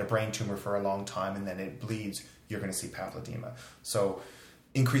person who's had a brain tumor for a long time and then it bleeds, you're going to see papilledema. So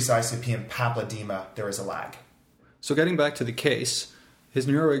increased ICP and papilledema, there is a lag. So getting back to the case, his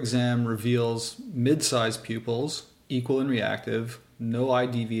neuro exam reveals mid-sized pupils, equal and reactive, no eye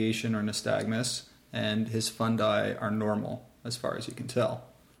deviation or nystagmus, and his fundi are normal as far as you can tell.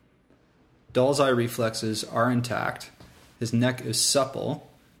 Doll's eye reflexes are intact, his neck is supple,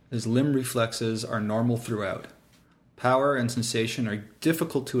 his limb reflexes are normal throughout. Power and sensation are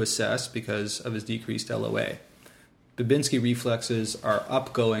difficult to assess because of his decreased LOA. Babinski reflexes are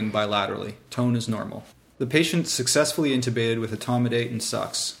upgoing bilaterally. Tone is normal. The patient successfully intubated with etomidate and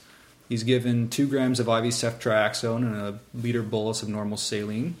sucks. He's given 2 grams of IV ceftriaxone and a liter bolus of normal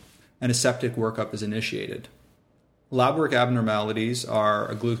saline, and a septic workup is initiated. Lab work abnormalities are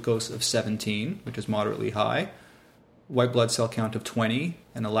a glucose of 17, which is moderately high, white blood cell count of 20,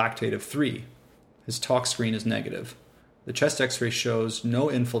 and a lactate of 3. His tox screen is negative. The chest x-ray shows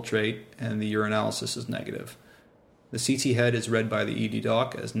no infiltrate, and the urinalysis is negative. The CT head is read by the ED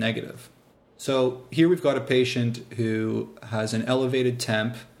doc as negative. So here we've got a patient who has an elevated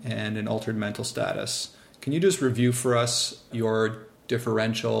temp and an altered mental status. Can you just review for us your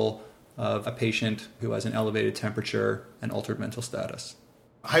differential of a patient who has an elevated temperature and altered mental status?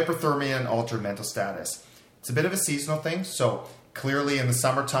 Hyperthermia and altered mental status. It's a bit of a seasonal thing, so clearly in the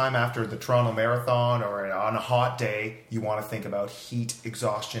summertime after the Toronto Marathon or on a hot day, you want to think about heat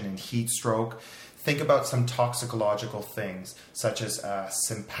exhaustion and heat stroke. Think about some toxicological things such as a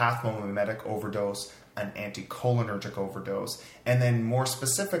sympathomimetic overdose, an anticholinergic overdose, and then more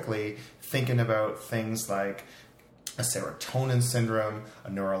specifically thinking about things like a serotonin syndrome, a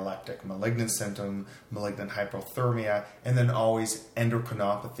neuroleptic malignant symptom, malignant hypothermia, and then always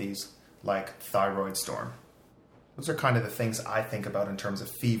endocrinopathies like thyroid storm. Those are kind of the things I think about in terms of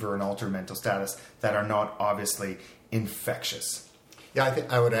fever and altered mental status that are not obviously infectious. Yeah, I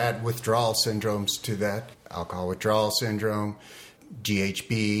think I would add withdrawal syndromes to that. Alcohol withdrawal syndrome,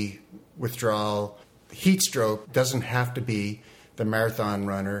 GHB withdrawal. Heat stroke doesn't have to be the marathon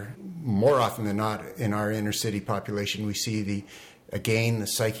runner. More often than not, in our inner city population, we see the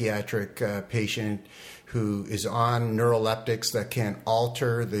psychiatric patient who is on neuroleptics that can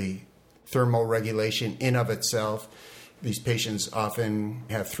alter the thermal regulation in of itself. These patients often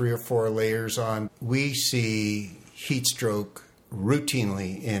have 3 or 4 layers on. We see heat stroke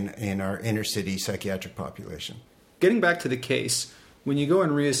routinely in our inner city psychiatric population. Getting back to the case, when you go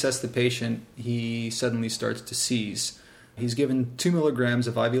and reassess the patient, he suddenly starts to seize. He's given 2 milligrams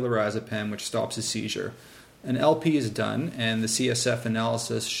of IV lorazepam, which stops his seizure. An LP is done, and the CSF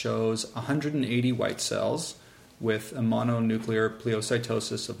analysis shows 180 white cells with a mononuclear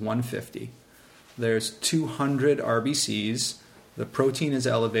pleocytosis of 150. There's 200 RBCs, the protein is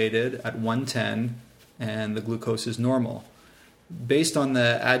elevated at 110, and the glucose is normal. Based on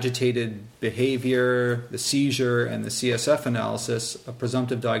the agitated behavior, the seizure, and the CSF analysis, a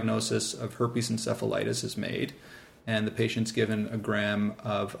presumptive diagnosis of herpes encephalitis is made, and the patient's given a gram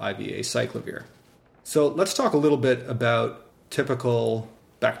of IV acyclovir. So let's talk a little bit about typical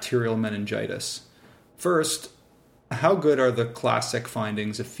bacterial meningitis. First, how good are the classic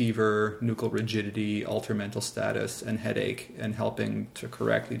findings of fever, nuchal rigidity, altered mental status, and headache in helping to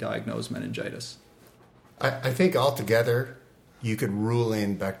correctly diagnose meningitis? I think altogether you could rule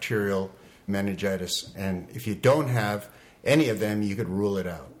in bacterial meningitis, and if you don't have any of them, you could rule it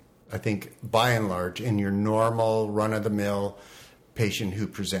out. I think by and large, in your normal run-of-the-mill patient who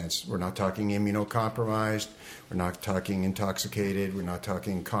presents, we're not talking immunocompromised, we're not talking intoxicated, we're not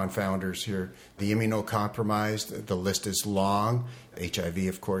talking confounders here. The immunocompromised, the list is long. HIV,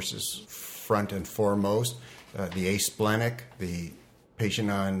 of course, is front and foremost. The asplenic, the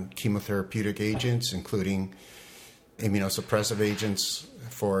patient on chemotherapeutic agents, including immunosuppressive agents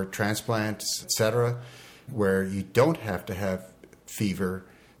for transplants, etc., where you don't have to have fever,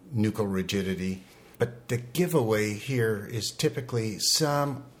 nuchal rigidity. But the giveaway here is typically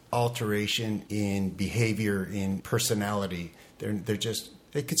some alteration in behavior, in personality.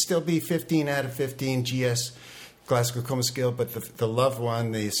 They could still be 15 out of 15 GS Glasgow Coma Scale, but the loved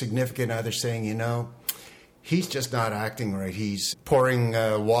one, the significant other saying, he's just not acting right. He's pouring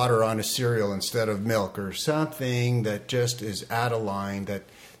water on his cereal instead of milk, or something that just is out of line,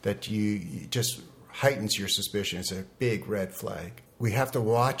 that you just heightens your suspicion. It's a big red flag. We have to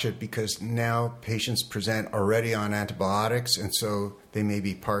watch it because now patients present already on antibiotics, and so they may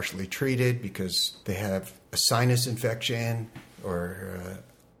be partially treated because they have a sinus infection, or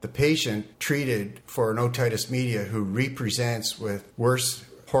the patient treated for an otitis media who represents with worse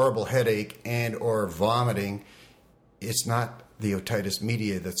horrible headache and or vomiting. It's not the otitis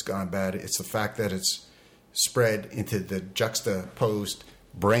media that's gone bad. It's the fact that it's spread into the juxtaposed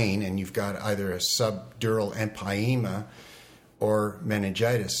brain, and you've got either a subdural empyema or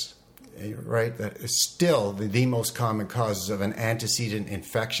meningitis, right? That is still the most common causes of an antecedent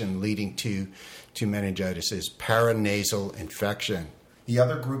infection leading to meningitis is paranasal infection. The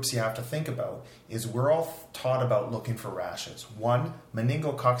other groups you have to think about is we're all taught about looking for rashes. One,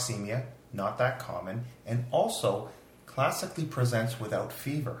 meningococcemia, not that common, and also classically presents without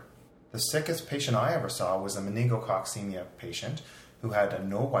fever. The sickest patient I ever saw was a meningococcemia patient who had a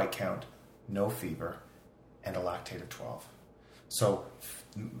no white count, no fever, and a lactate of 12. So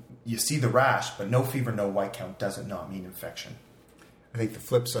you see the rash, but no fever, no white count doesn't not mean infection. I think the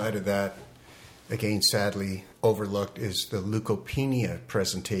flip side of that, again, sadly overlooked, is the leukopenia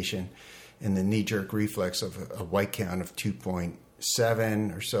presentation, and the knee-jerk reflex of a white count of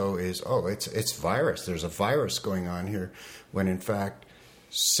 2.7 or so is, it's virus. There's a virus going on here, when in fact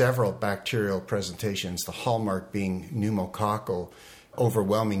several bacterial presentations, the hallmark being pneumococcal,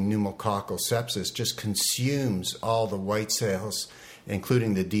 overwhelming pneumococcal sepsis, just consumes all the white cells,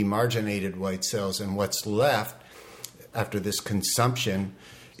 including the demarginated white cells, and what's left after this consumption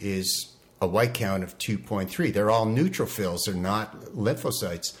is a white count of 2.3. They're all neutrophils, they're not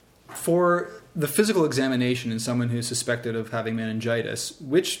lymphocytes. For the physical examination in someone who's suspected of having meningitis,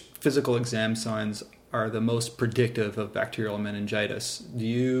 which physical exam signs are the most predictive of bacterial meningitis? Do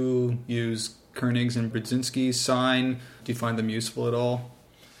you use Koenig's and Brzezinski's sign? Do you find them useful at all?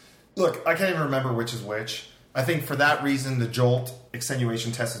 Look, I can't even remember which is which. I think for that reason, the Jolt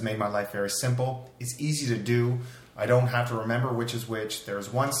extenuation test has made my life very simple. It's easy to do. I don't have to remember which is which.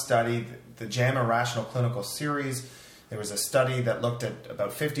 There's one study, the JAMA Rational Clinical Series. There was a study that looked at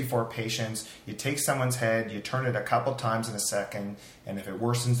about 54 patients. You take someone's head, you turn it a couple times in a second, and if it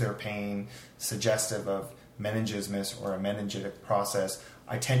worsens their pain, suggestive of meningismus or a meningitic process,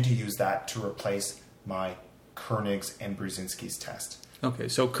 I tend to use that to replace my Koenig's and Brzezinski's test. Okay,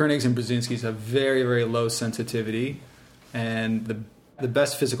 so Koenig's and Brzezinski's have very, very low sensitivity, and the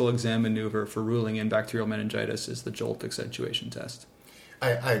best physical exam maneuver for ruling in bacterial meningitis is the Jolt accentuation test.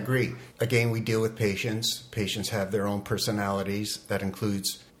 I agree. Again, we deal with patients. Patients have their own personalities. That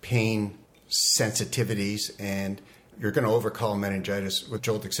includes pain sensitivities, and you're going to overcall meningitis with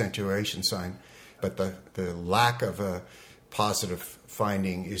Jolt accentuation sign. But the lack of a positive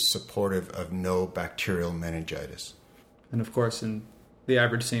finding is supportive of no bacterial meningitis. And of course, in the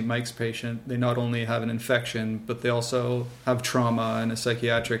average St. Mike's patient, they not only have an infection, but they also have trauma and a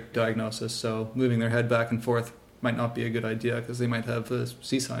psychiatric diagnosis. So moving their head back and forth might not be a good idea because they might have a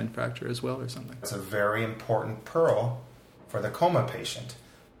C-sign fracture as well or something. It's a very important pearl for the coma patient,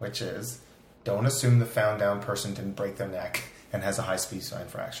 which is don't assume the found down person didn't break their neck and has a high C-spine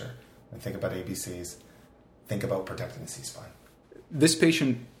fracture. And think about ABCs. Think about protecting the C-spine. This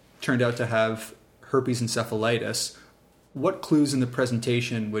patient turned out to have herpes encephalitis. What clues in the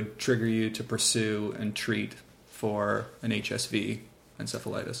presentation would trigger you to pursue and treat for an HSV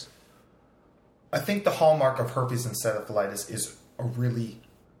encephalitis? I think the hallmark of herpes encephalitis is a really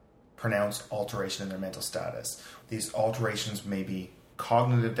pronounced alteration in their mental status. These alterations may be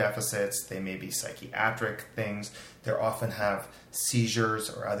cognitive deficits, they may be psychiatric things, they often have seizures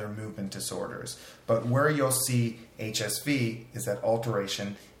or other movement disorders. But where you'll see HSV is that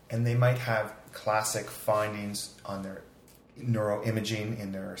alteration, and they might have classic findings on their neuroimaging.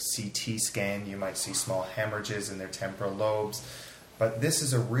 In their CT scan, you might see small hemorrhages in their temporal lobes. But this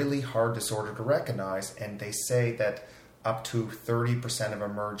is a really hard disorder to recognize, and they say that up to 30% of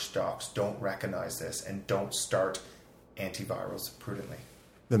emerged docs don't recognize this and don't start antivirals prudently.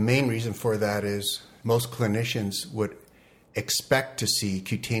 The main reason for that is most clinicians would expect to see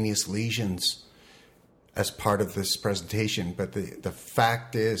cutaneous lesions as part of this presentation, but the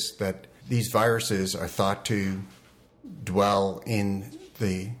fact is that these viruses are thought to dwell in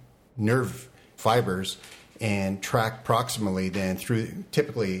the nerve fibers and track proximally then through,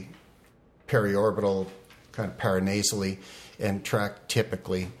 typically periorbital, kind of paranasally, and track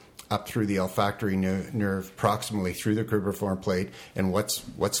typically up through the olfactory nerve proximally through the cribriform plate. And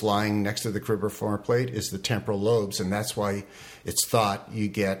what's lying next to the cribriform plate is the temporal lobes, and that's why it's thought you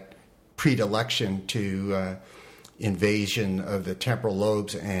get predilection to invasion of the temporal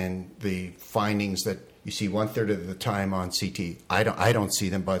lobes, and the findings that you see 1/3 of the time on CT. I don't see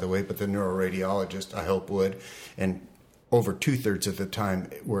them, by the way, but the neuroradiologist, I hope, would. And over 2/3 of the time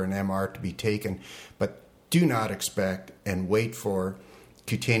were an MR to be taken. But do not expect and wait for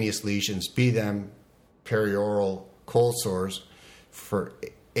cutaneous lesions, be them perioral cold sores for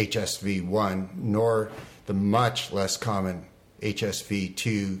HSV1, nor the much less common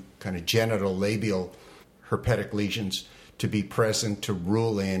HSV2 kind of genital labial herpetic lesions to be present to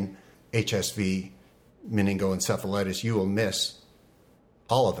rule in HSV meningoencephalitis. You will miss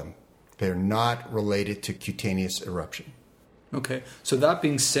all of them. They're not related to cutaneous eruption. Okay, so that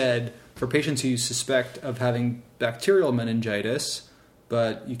being said, for patients who you suspect of having bacterial meningitis,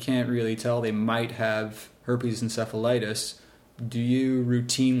 but you can't really tell they might have herpes encephalitis, do you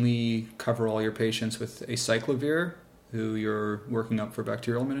routinely cover all your patients with acyclovir, who you're working up for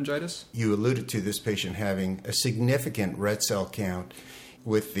bacterial meningitis? You alluded to this patient having a significant red cell count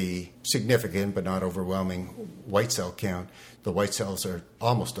with the significant but not overwhelming white cell count. The white cells are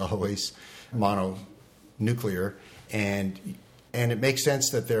almost always mononuclear, and it makes sense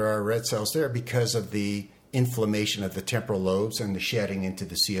that there are red cells there because of the inflammation of the temporal lobes and the shedding into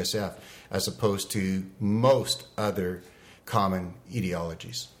the CSF, as opposed to most other common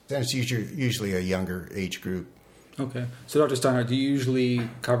etiologies. And it's usually a younger age group. Okay. So, Dr. Steinhardt, do you usually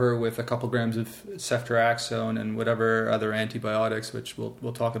cover with a couple grams of ceftriaxone and whatever other antibiotics, which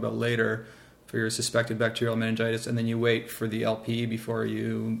we'll talk about later, for your suspected bacterial meningitis, and then you wait for the LP before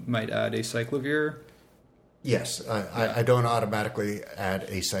you might add acyclovir? Yes. I don't automatically add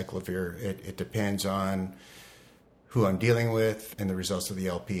acyclovir. It depends on who I'm dealing with and the results of the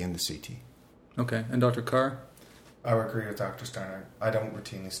LP and the CT. Okay. And Dr. Carr? I would agree with Dr. Steiner. I don't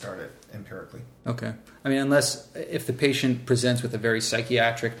routinely start it empirically. Okay. I mean, unless if the patient presents with a very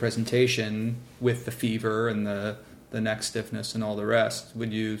psychiatric presentation with the fever and the neck stiffness and all the rest,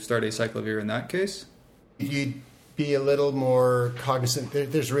 would you start acyclovir in that case? You'd be a little more cognizant.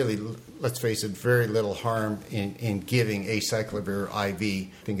 There's really, let's face it, very little harm in giving acyclovir IV. I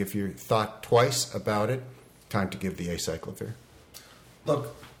think if you thought twice about it, time to give the acyclovir.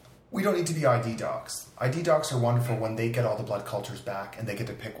 Look, we don't need to be ID docs. ID docs are wonderful when they get all the blood cultures back and they get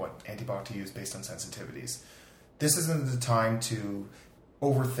to pick what antibiotic to use based on sensitivities. This isn't the time to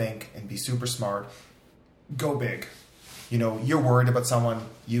overthink and be super smart. Go big. You know, you're worried about someone,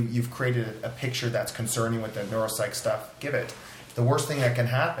 you've created a picture that's concerning with the neuropsych stuff, give it. The worst thing that can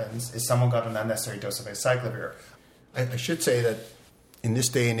happen is someone got an unnecessary dose of acyclovir. I should say that in this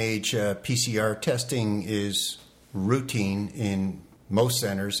day and age, PCR testing is routine in most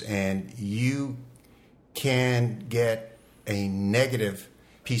centers, and you can get a negative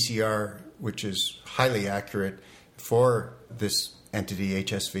PCR, which is highly accurate for this entity,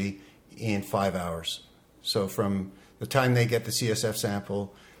 HSV, in 5 hours. So from the time they get the CSF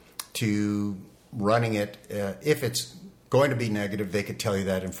sample to running it, if it's going to be negative, they could tell you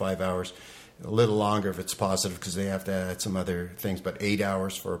that in 5 hours. A little longer if it's positive because they have to add some other things, but 8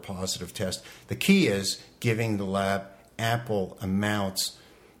 hours for a positive test. The key is giving the lab ample amounts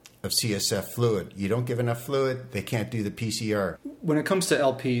of CSF fluid. You don't give enough fluid, they can't do the PCR. When it comes to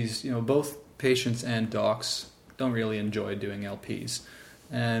LPs, you know, both patients and docs don't really enjoy doing LPs.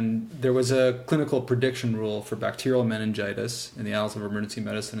 And there was a clinical prediction rule for bacterial meningitis in the Annals of Emergency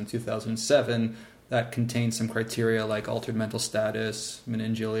Medicine in 2007 that contained some criteria like altered mental status,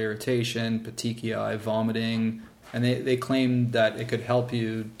 meningeal irritation, petechiae, vomiting, and they claimed that it could help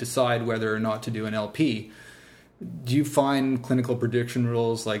you decide whether or not to do an LP. Do you find clinical prediction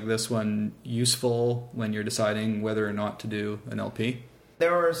rules like this one useful when you're deciding whether or not to do an LP?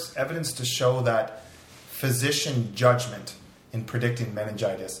 There is evidence to show that physician judgment in predicting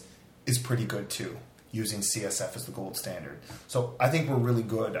meningitis is pretty good too, using CSF as the gold standard. So I think we're really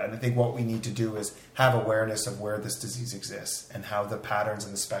good, and I think what we need to do is have awareness of where this disease exists and how the patterns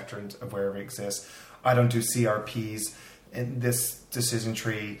and the spectrums of where it exists. I don't do CRPs, and this decision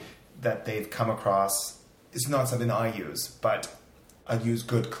tree that they've come across is not something I use, but I use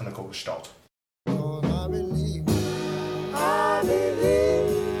good clinical gestalt. Lord, I believe,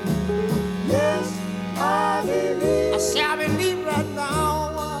 yes, I believe. I say I believe right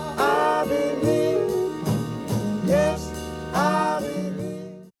now. I believe, yes, I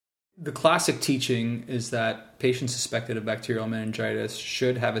believe. The classic teaching is that patients suspected of bacterial meningitis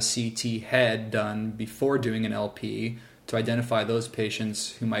should have a CT head done before doing an LP to identify those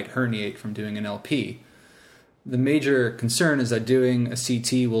patients who might herniate from doing an LP. The major concern is that doing a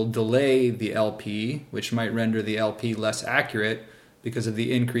CT will delay the LP, which might render the LP less accurate because of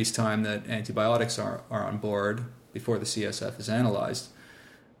the increased time that antibiotics are on board before the CSF is analyzed.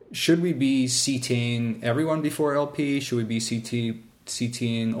 Should we be CTing everyone before LP? Should we be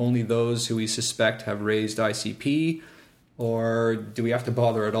CTing only those who we suspect have raised ICP? Or do we have to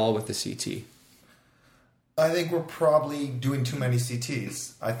bother at all with the CT? I think we're probably doing too many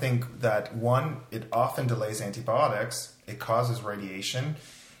CTs. I think that, one, it often delays antibiotics, it causes radiation,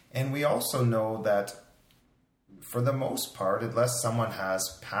 and we also know that for the most part, unless someone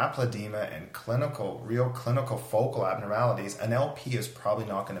has papilledema and real clinical focal abnormalities, an LP is probably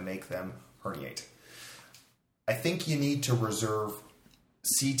not going to make them herniate. I think you need to reserve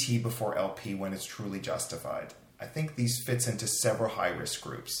CT before LP when it's truly justified. I think these fits into several high-risk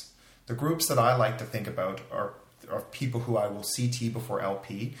groups. The groups that I like to think about are people who I will CT before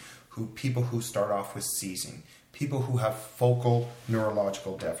LP, people who start off with seizing, people who have focal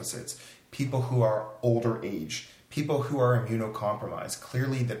neurological deficits, people who are older age, people who are immunocompromised.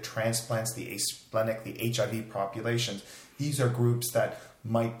 Clearly the transplants, the asplenic, the HIV populations, these are groups that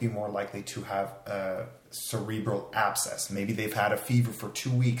might be more likely to have a cerebral abscess. Maybe they've had a fever for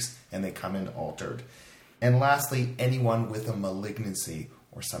 2 weeks and they come in altered. And lastly, anyone with a malignancy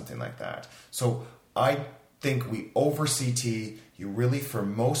or something like that. So I think we over CT. You really, for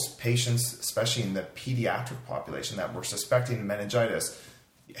most patients, especially in the pediatric population that we're suspecting meningitis,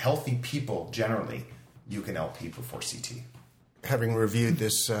 healthy people generally, you can LP before CT. Having reviewed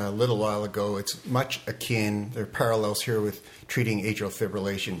this a little while ago, it's much akin, there are parallels here with treating atrial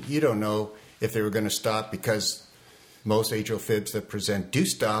fibrillation. You don't know if they were going to stop, because most atrial fibs that present do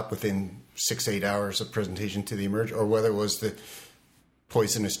stop within 6-8 hours of presentation to the emerge, or whether it was the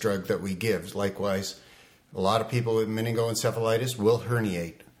poisonous drug that we give. Likewise, a lot of people with meningoencephalitis will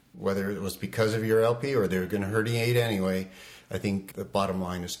herniate, whether it was because of your LP or they were going to herniate anyway. I think the bottom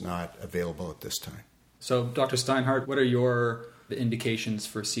line is not available at this time. So, Dr. Steinhardt, what are your indications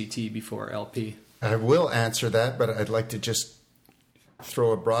for CT before LP? I will answer that, but I'd like to just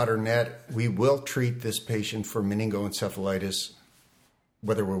throw a broader net. We will treat this patient for meningoencephalitis,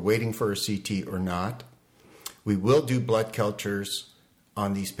 whether we're waiting for a CT or not. We will do blood cultures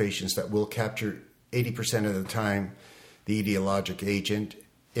on these patients that will capture 80% of the time the etiologic agent.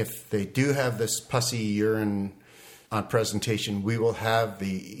 If they do have this pussy urine on presentation, we will have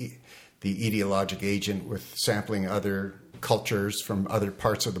the etiologic agent with sampling other cultures from other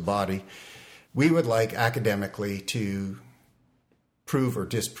parts of the body. We would like academically to prove or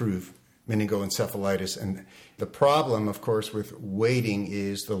disprove meningoencephalitis. And the problem, of course, with waiting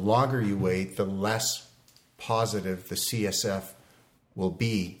is the longer you wait, the less positive the CSF will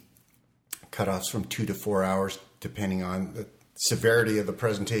be. Cutoffs from 2 to 4 hours, depending on the severity of the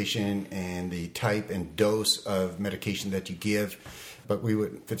presentation and the type and dose of medication that you give. But we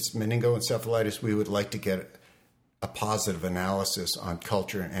would, if it's meningoencephalitis, we would like to get a positive analysis on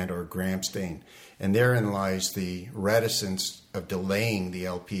culture and or gram stain. And therein lies the reticence of delaying the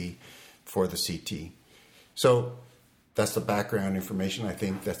LP for the CT. So that's the background information. I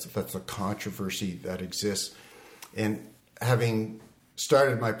think that's a controversy that exists. And having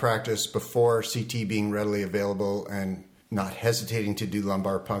started my practice before CT being readily available and not hesitating to do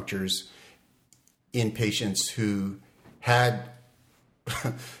lumbar punctures in patients who had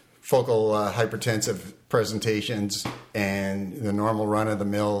focal hypertensive presentations and the normal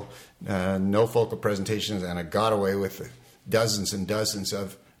run-of-the-mill no focal presentations, and I got away with dozens and dozens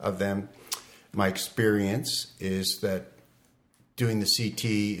of them. My experience is that doing the CT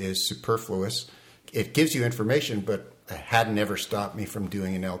is superfluous. It gives you information, but it had never stopped me from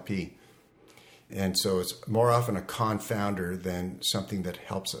doing an LP. And so it's more often a confounder than something that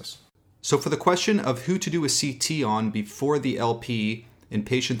helps us. So for the question of who to do a CT on before the LP in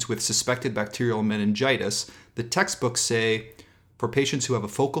patients with suspected bacterial meningitis, the textbooks say for patients who have a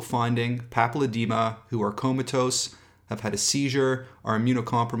focal finding, papilledema, who are comatose, have had a seizure, are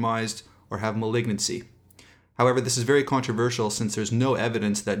immunocompromised, or have malignancy. However, this is very controversial since there's no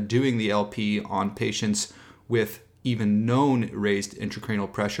evidence that doing the LP on patients with even known raised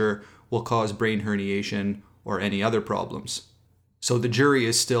intracranial pressure will cause brain herniation or any other problems. So the jury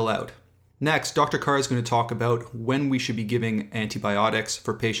is still out. Next, Dr. Carr is going to talk about when we should be giving antibiotics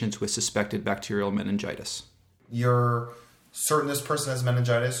for patients with suspected bacterial meningitis. You're certain this person has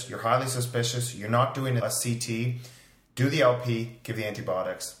meningitis, you're highly suspicious, you're not doing a CT, do the LP, give the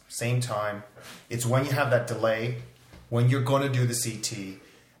antibiotics, same time. It's when you have that delay, when you're going to do the CT,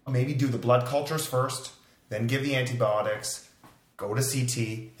 maybe do the blood cultures first, then give the antibiotics, go to CT,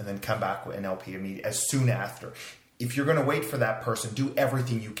 and then come back with an LP immediately, as soon after. If you're going to wait for that person, do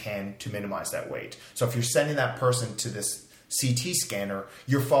everything you can to minimize that wait. So if you're sending that person to this CT scanner,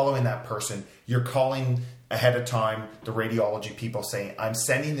 you're following that person, you're calling ahead of time the radiology people saying, I'm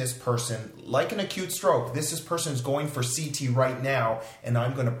sending this person like an acute stroke. This person's going for CT right now, and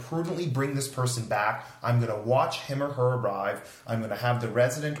I'm going to prudently bring this person back. I'm going to watch him or her arrive. I'm going to have the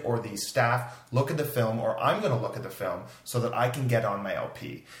resident or the staff look at the film, or I'm going to look at the film so that I can get on my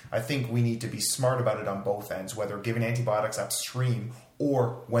LP. I think we need to be smart about it on both ends, whether giving antibiotics upstream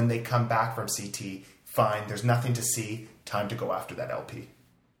or when they come back from CT, fine, there's nothing to see, time to go after that LP.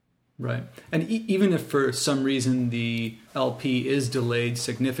 Right. And even if for some reason the LP is delayed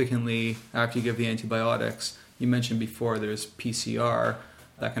significantly after you give the antibiotics, you mentioned before there's PCR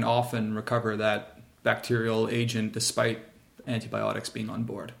that can often recover that bacterial agent despite antibiotics being on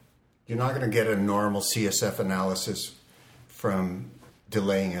board. You're not going to get a normal CSF analysis from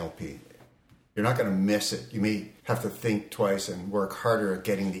delaying LP. You're not going to miss it. You may have to think twice and work harder at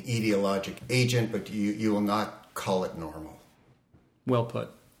getting the etiologic agent, but you will not call it normal. Well put.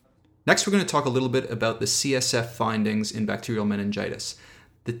 Next, we're going to talk a little bit about the CSF findings in bacterial meningitis.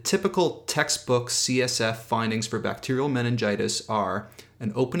 The typical textbook CSF findings for bacterial meningitis are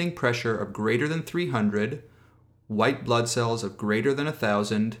an opening pressure of greater than 300, white blood cells of greater than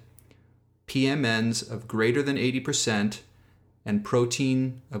 1,000, PMNs of greater than 80%, and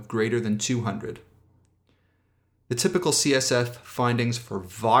protein of greater than 200. The typical CSF findings for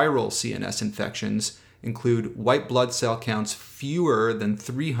viral CNS infections include white blood cell counts fewer than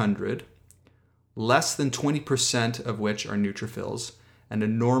 300, less than 20% of which are neutrophils, and a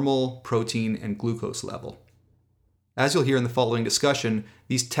normal protein and glucose level. As you'll hear in the following discussion,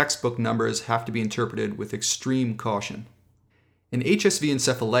 these textbook numbers have to be interpreted with extreme caution. In HSV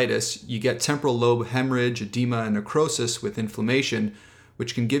encephalitis, you get temporal lobe hemorrhage, edema, and necrosis with inflammation,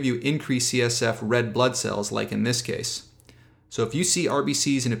 which can give you increased CSF red blood cells, like in this case. So if you see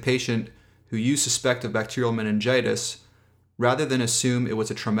RBCs in a patient who you suspect of bacterial meningitis, rather than assume it was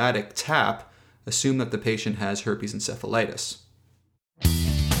a traumatic tap, assume that the patient has herpes encephalitis.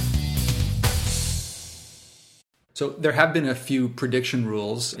 So there have been a few prediction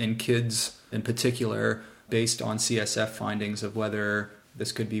rules in kids in particular based on CSF findings of whether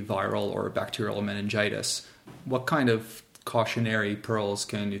this could be viral or bacterial meningitis. What kind of cautionary pearls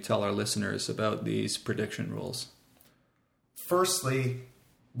can you tell our listeners about these prediction rules? Firstly,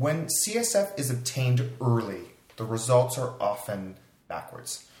 when CSF is obtained early, the results are often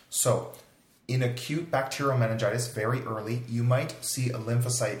backwards. So, in acute bacterial meningitis, very early, you might see a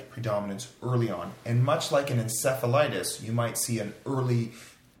lymphocyte predominance early on. And much like in encephalitis, you might see an early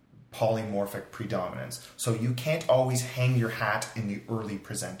polymorphic predominance. So you can't always hang your hat in the early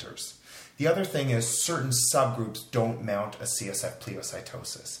presenters. The other thing is certain subgroups don't mount a CSF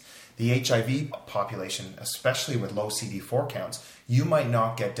pleocytosis. The HIV population, especially with low CD4 counts, you might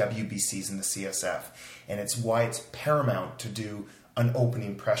not get WBCs in the CSF. And it's why it's paramount to do an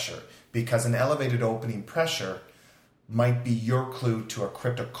opening pressure, because an elevated opening pressure might be your clue to a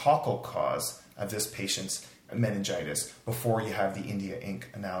cryptococcal cause of this patient's meningitis before you have the India Inc.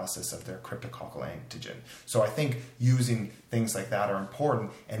 analysis of their cryptococcal antigen. So I think using things like that are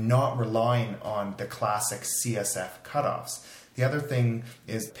important and not relying on the classic CSF cutoffs. The other thing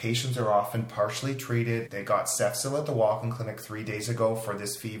is patients are often partially treated. They got Cefsil at the walk-in clinic 3 days ago for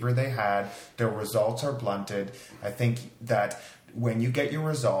this fever they had. Their results are blunted. I think that when you get your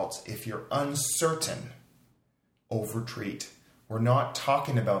results, if you're uncertain, overtreat. We're not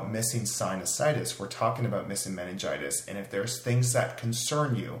talking about missing sinusitis. We're talking about missing meningitis. And if there's things that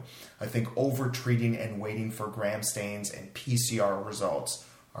concern you, I think overtreating and waiting for gram stains and PCR results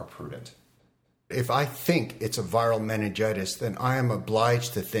are prudent. If I think it's a viral meningitis, then I am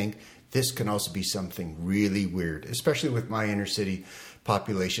obliged to think this can also be something really weird, especially with my inner city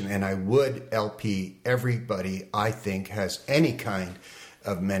population. And I would LP everybody I think has any kind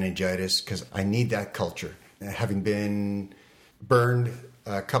of meningitis, because I need that culture. Having been burned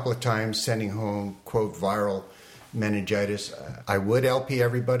a couple of times, sending home, quote, viral meningitis, I would LP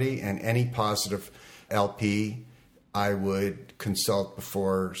everybody, and any positive LP I would consult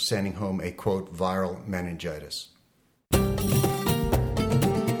before sending home a, quote, viral meningitis.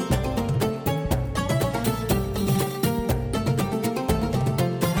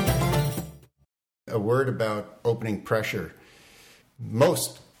 A word about opening pressure.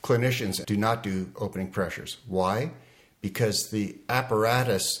 Most clinicians do not do opening pressures. Why? Because the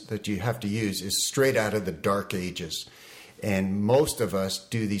apparatus that you have to use is straight out of the Dark Ages. And most of us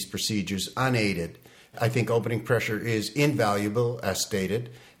do these procedures unaided. I think opening pressure is invaluable, as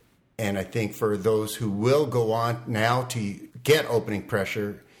stated. And I think for those who will go on now to get opening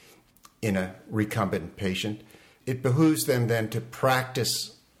pressure in a recumbent patient, it behooves them then to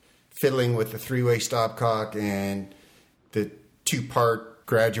practice fiddling with the three-way stopcock and the two-part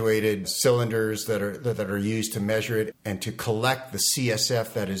graduated cylinders that are used to measure it, and to collect the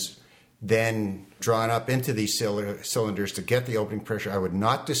CSF that is then drawn up into these cylinders to get the opening pressure. I would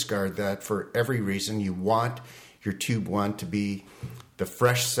not discard that for every reason. You want your tube 1 to be the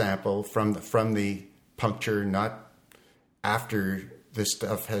fresh sample from the puncture, not after this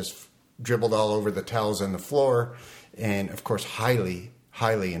stuff has dribbled all over the towels on the floor, and of course highly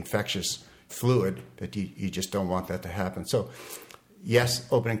infectious fluid that you just don't want that to happen. So yes,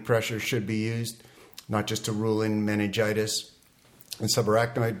 opening pressure should be used, not just to rule in meningitis and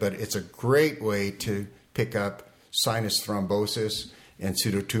subarachnoid, but it's a great way to pick up sinus thrombosis and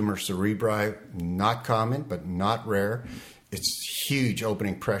pseudotumor cerebri. Not common, but not rare. It's huge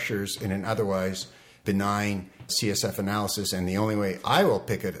opening pressures in an otherwise benign CSF analysis, and the only way I will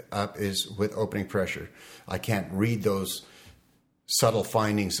pick it up is with opening pressure. I can't read those subtle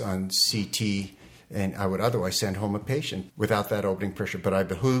findings on CT, and I would otherwise send home a patient without that opening pressure. But I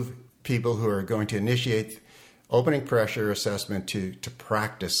behoove people who are going to initiate opening pressure assessment to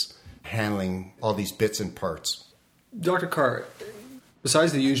practice handling all these bits and parts. Dr. Carr,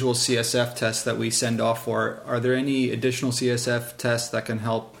 Besides the usual CSF tests that we send off for, are there any additional CSF tests that can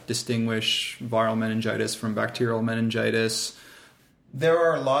help distinguish viral meningitis from bacterial meningitis? There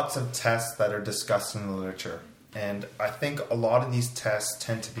are lots of tests that are discussed in the literature, and I think a lot of these tests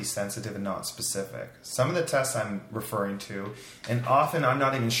tend to be sensitive and not specific. Some of the tests I'm referring to, and often I'm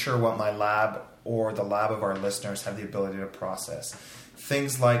not even sure what my lab or the lab of our listeners have the ability to process.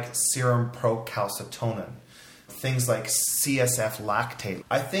 Things like serum procalcitonin, things like CSF lactate.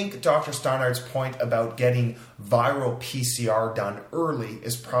 I think Dr. Steinhardt's point about getting viral PCR done early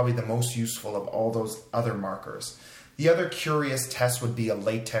is probably the most useful of all those other markers. The other curious test would be a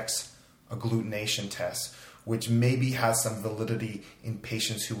latex agglutination test, which maybe has some validity in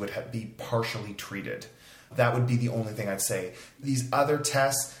patients who would be partially treated. That would be the only thing I'd say. These other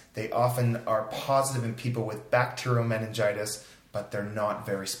tests, they often are positive in people with bacterial meningitis, but they're not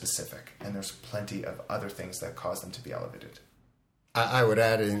very specific, and there's plenty of other things that cause them to be elevated. I would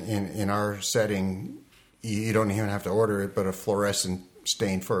add in our setting, you don't even have to order it, but a fluorescent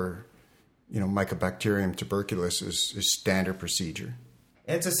stain for Mycobacterium tuberculosis is standard procedure.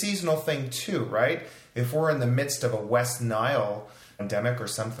 And it's a seasonal thing too, right? If we're in the midst of a West Nile pandemic or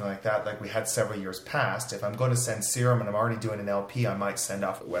something like that, like we had several years past, if I'm going to send serum and I'm already doing an LP, I might send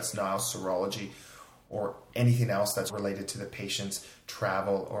off West Nile serology or anything else that's related to the patient's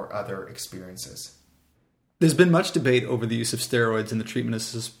travel or other experiences. There's been much debate over the use of steroids in the treatment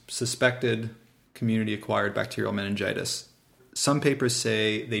of suspected community-acquired bacterial meningitis. Some papers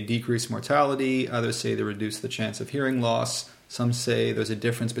say they decrease mortality, others say they reduce the chance of hearing loss, some say there's a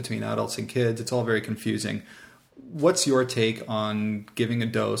difference between adults and kids. It's all very confusing. What's your take on giving a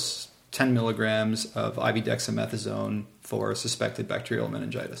dose, 10 milligrams of IV dexamethasone for suspected bacterial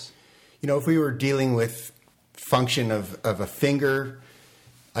meningitis? If we were dealing with function of a finger,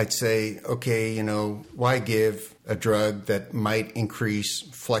 I'd say, okay, why give a drug that might increase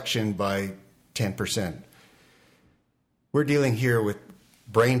flexion by 10%? We're dealing here with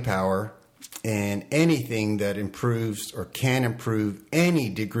brain power, and anything that improves or can improve any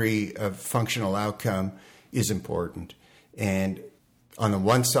degree of functional outcome is important. And on the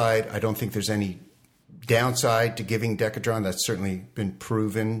one side, I don't think there's any downside to giving Decadron. That's certainly been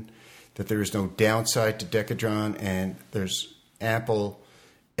proven that there is no downside to Decadron, and there's ample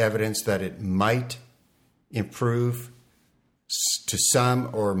evidence that it might improve to some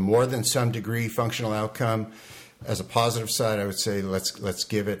or more than some degree functional outcome. As a positive side, I would say let's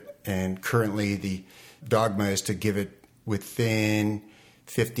give it, and currently the dogma is to give it within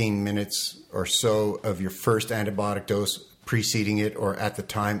 15 minutes or so of your first antibiotic dose, preceding it or at the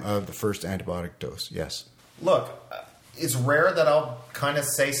time of the first antibiotic dose. Yes. Look, it's rare that I'll kind of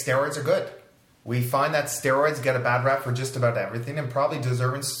say steroids are good. We find that steroids get a bad rap for just about everything, and probably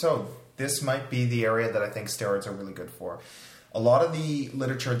deserving so. This might be the area that I think steroids are really good for. A lot of the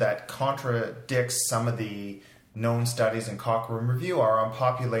literature that contradicts some of the known studies in Cochrane Review are on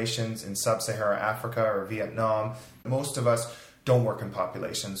populations in sub-Saharan Africa or Vietnam. Most of us don't work in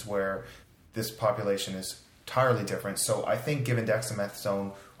populations where this population is entirely different. So I think giving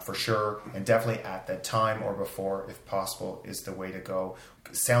dexamethasone for sure, and definitely at that time or before, if possible, is the way to go.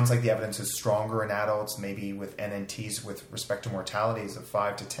 It sounds like the evidence is stronger in adults, maybe with NNTs with respect to mortalities of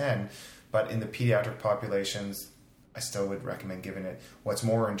 5 to 10, but in the pediatric populations, I still would recommend giving it. What's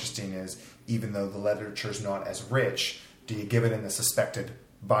more interesting is, even though the literature is not as rich, do you give it in the suspected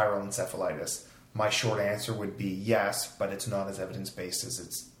viral encephalitis? My short answer would be yes, but it's not as evidence-based as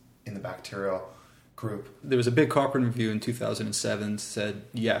it's in the bacterial group. There was a big Cochrane review in 2007 said,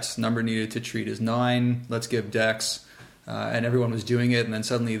 yes, number needed to treat is 9, let's give Dex. And everyone was doing it, and then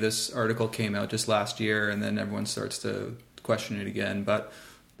suddenly this article came out just last year, and then everyone starts to question it again. But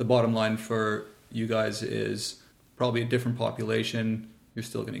the bottom line for you guys is probably a different population, you're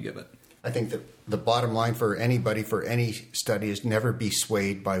still going to give it. I think that the bottom line for anybody, for any study, is never be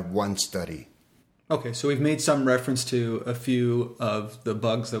swayed by one study. Okay, so we've made some reference to a few of the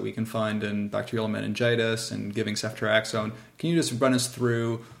bugs that we can find in bacterial meningitis and giving ceftriaxone. Can you just run us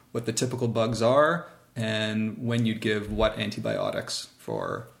through what the typical bugs are and when you'd give what antibiotics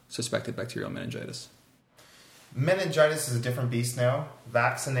for suspected bacterial meningitis? Meningitis is a different beast now.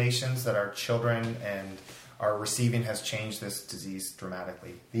 Vaccinations that our children and are receiving has changed this disease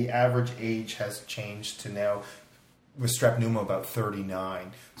dramatically. The average age has changed to now, with strep pneumo, about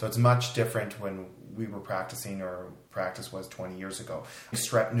 39. So it's much different when we were practicing, or practice was 20 years ago.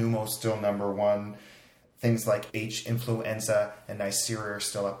 Strep pneumo is still number one. Things like H. influenza and Neisseria are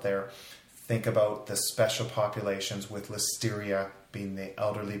still up there. Think about the special populations with listeria being the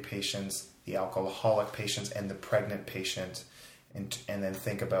elderly patients, the alcoholic patients, and the pregnant patient. And then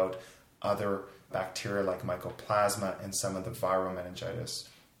think about other bacteria like mycoplasma and some of the viral meningitis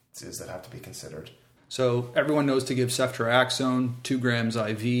that have to be considered. So everyone knows to give ceftriaxone, 2 grams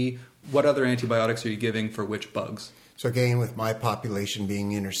IV. What other antibiotics are you giving for which bugs? So again, with my population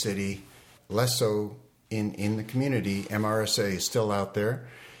being inner city, less so in the community, MRSA is still out there.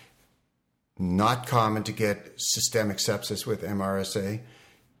 Not common to get systemic sepsis with MRSA.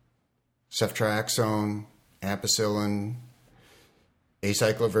 Ceftriaxone, ampicillin,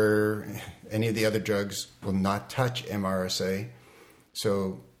 acyclovir, any of the other drugs will not touch MRSA.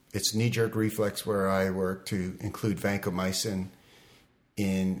 So it's knee-jerk reflex where I work to include vancomycin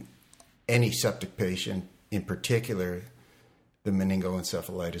in any septic patient, in particular the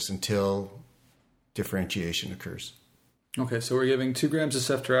meningoencephalitis, until differentiation occurs. Okay, so we're giving 2 grams of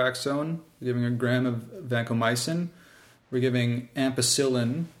ceftriaxone, we're giving 1 gram of vancomycin, we're giving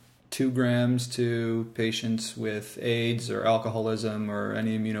ampicillin, 2 grams to patients with AIDS or alcoholism or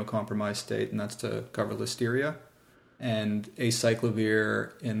any immunocompromised state, and that's to cover listeria, and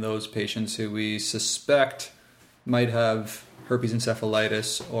acyclovir in those patients who we suspect might have herpes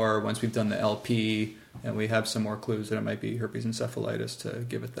encephalitis, or once we've done the LP and we have some more clues that it might be herpes encephalitis, to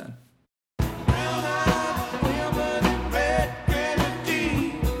give it then.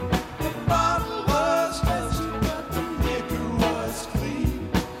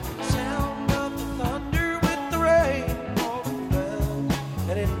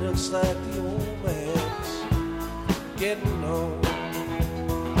 Like the old man's getting old.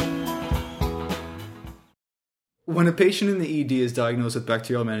 When a patient in the ED is diagnosed with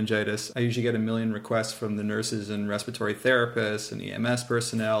bacterial meningitis, I usually get a million requests from the nurses and respiratory therapists and EMS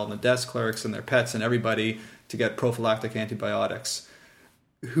personnel and the desk clerks and their pets and everybody to get prophylactic antibiotics.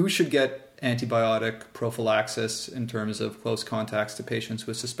 Who should get antibiotic prophylaxis in terms of close contacts to patients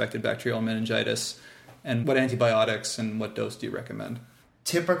with suspected bacterial meningitis? And what antibiotics and what dose do you recommend?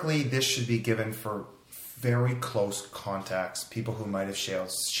 Typically, this should be given for very close contacts, people who might have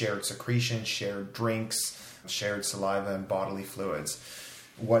shared secretion, shared drinks, shared saliva and bodily fluids.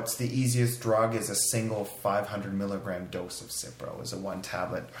 What's the easiest drug is a single 500 milligram dose of Cipro is a 1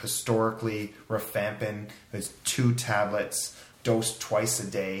 tablet. Historically, rifampin is 2 tablets dosed twice a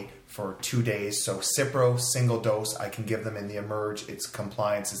day for 2 days. So Cipro, single dose, I can give them in the emerge. Its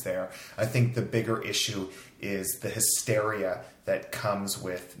compliance is there. I think the bigger issue is the hysteria that comes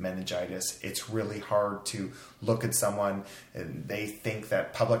with meningitis. It's really hard to look at someone and they think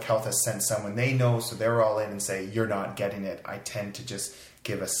that public health has sent someone they know, so they're all in and say, you're not getting it. I tend to just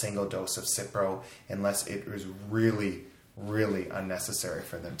give a single dose of Cipro unless it is really, really unnecessary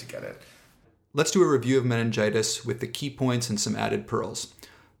for them to get it. Let's do a review of meningitis with the key points and some added pearls.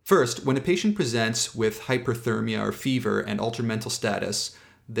 First, when a patient presents with hyperthermia or fever and altered mental status,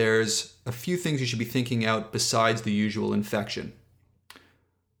 there's a few things you should be thinking out besides the usual infection.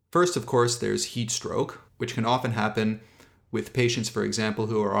 First, of course, there's heat stroke, which can often happen with patients, for example,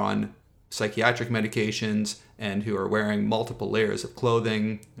 who are on psychiatric medications and who are wearing multiple layers of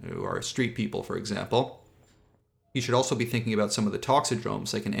clothing, who are street people, for example. You should also be thinking about some of the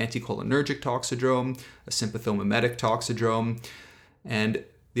toxidromes, like an anticholinergic toxidrome, a sympathomimetic toxidrome, and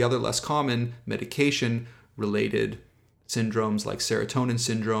the other less common medication-related syndromes like serotonin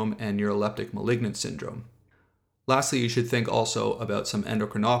syndrome and neuroleptic malignant syndrome. Lastly, you should think also about some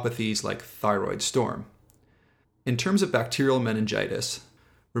endocrinopathies like thyroid storm. In terms of bacterial meningitis,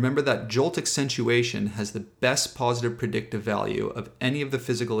 remember that jolt accentuation has the best positive predictive value of any of the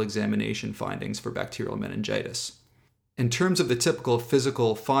physical examination findings for bacterial meningitis. In terms of the typical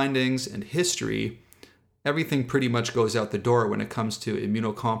physical findings and history, everything pretty much goes out the door when it comes to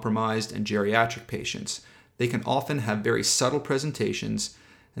immunocompromised and geriatric patients. They can often have very subtle presentations,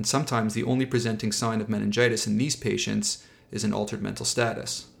 and sometimes the only presenting sign of meningitis in these patients is an altered mental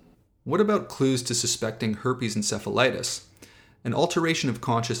status. What about clues to suspecting herpes encephalitis? An alteration of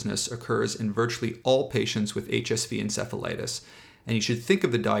consciousness occurs in virtually all patients with HSV encephalitis, and you should think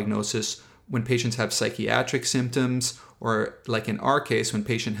of the diagnosis when patients have psychiatric symptoms, or like in our case, when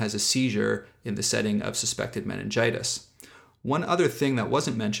patient has a seizure in the setting of suspected meningitis. One other thing that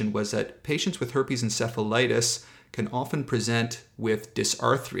wasn't mentioned was that patients with herpes encephalitis can often present with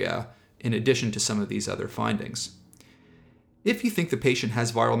dysarthria in addition to some of these other findings. If you think the patient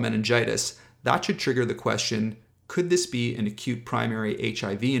has viral meningitis, that should trigger the question, could this be an acute primary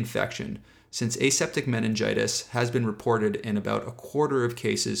HIV infection, since aseptic meningitis has been reported in about a quarter of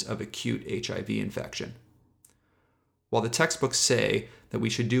cases of acute HIV infection. While the textbooks say that we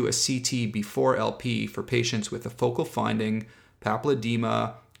should do a CT before LP for patients with a focal finding,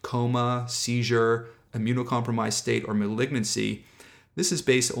 papilledema, coma, seizure, immunocompromised state, or malignancy, this is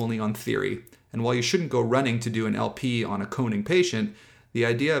based only on theory. And while you shouldn't go running to do an LP on a coning patient, The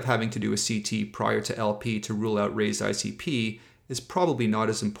idea of having to do a CT prior to LP to rule out raised ICP is probably not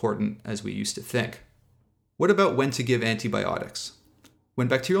as important as we used to think. What about when to give antibiotics? When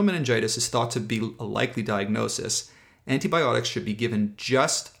bacterial meningitis is thought to be a likely diagnosis, antibiotics should be given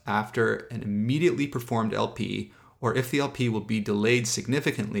just after an immediately performed LP, or if the LP will be delayed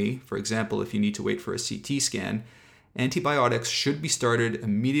significantly, for example, if you need to wait for a CT scan, antibiotics should be started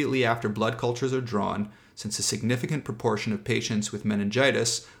immediately after blood cultures are drawn, since a significant proportion of patients with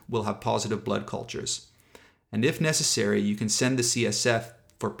meningitis will have positive blood cultures. And if necessary, you can send the CSF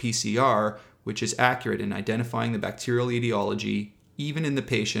for PCR, which is accurate in identifying the bacterial etiology, even in the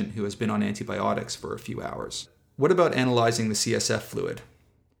patient who has been on antibiotics for a few hours. What about analyzing the CSF fluid?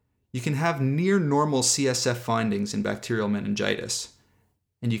 You can have near normal CSF findings in bacterial meningitis,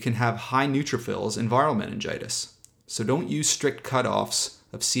 and you can have high neutrophils in viral meningitis. So don't use strict cutoffs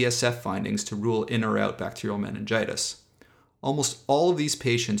of CSF findings to rule in or out bacterial meningitis. Almost all of these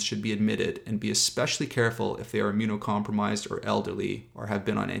patients should be admitted, and be especially careful if they are immunocompromised or elderly or have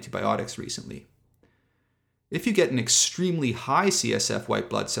been on antibiotics recently. If you get an extremely high CSF white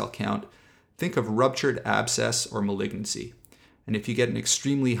blood cell count, think of ruptured abscess or malignancy. And if you get an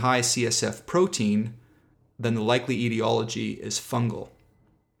extremely high CSF protein, then the likely etiology is fungal.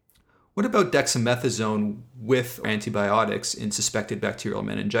 What about dexamethasone with antibiotics in suspected bacterial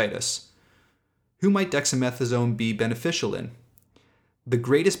meningitis? Who might dexamethasone be beneficial in? The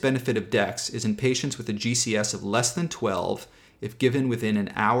greatest benefit of Dex is in patients with a GCS of less than 12 if given within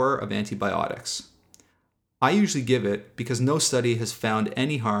an hour of antibiotics. I usually give it because no study has found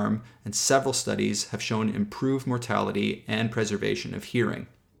any harm, and several studies have shown improved mortality and preservation of hearing.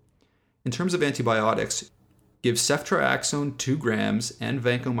 In terms of antibiotics, give ceftriaxone 2 grams and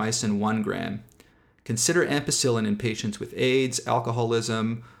vancomycin 1 gram. Consider ampicillin in patients with AIDS,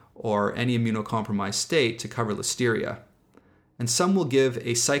 alcoholism, or any immunocompromised state to cover listeria. And some will give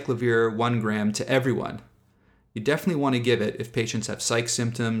acyclovir 1 gram to everyone. You definitely want to give it if patients have psych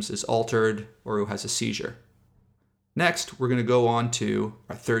symptoms, is altered, or who has a seizure. Next, we're going to go on to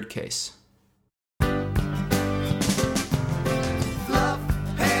our third case.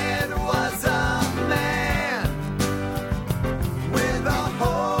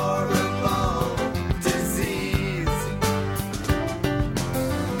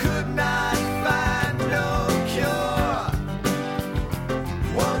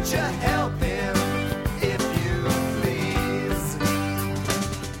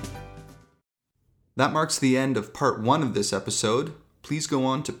 That marks the end of part 1 of this episode. Please go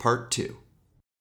on to part 2.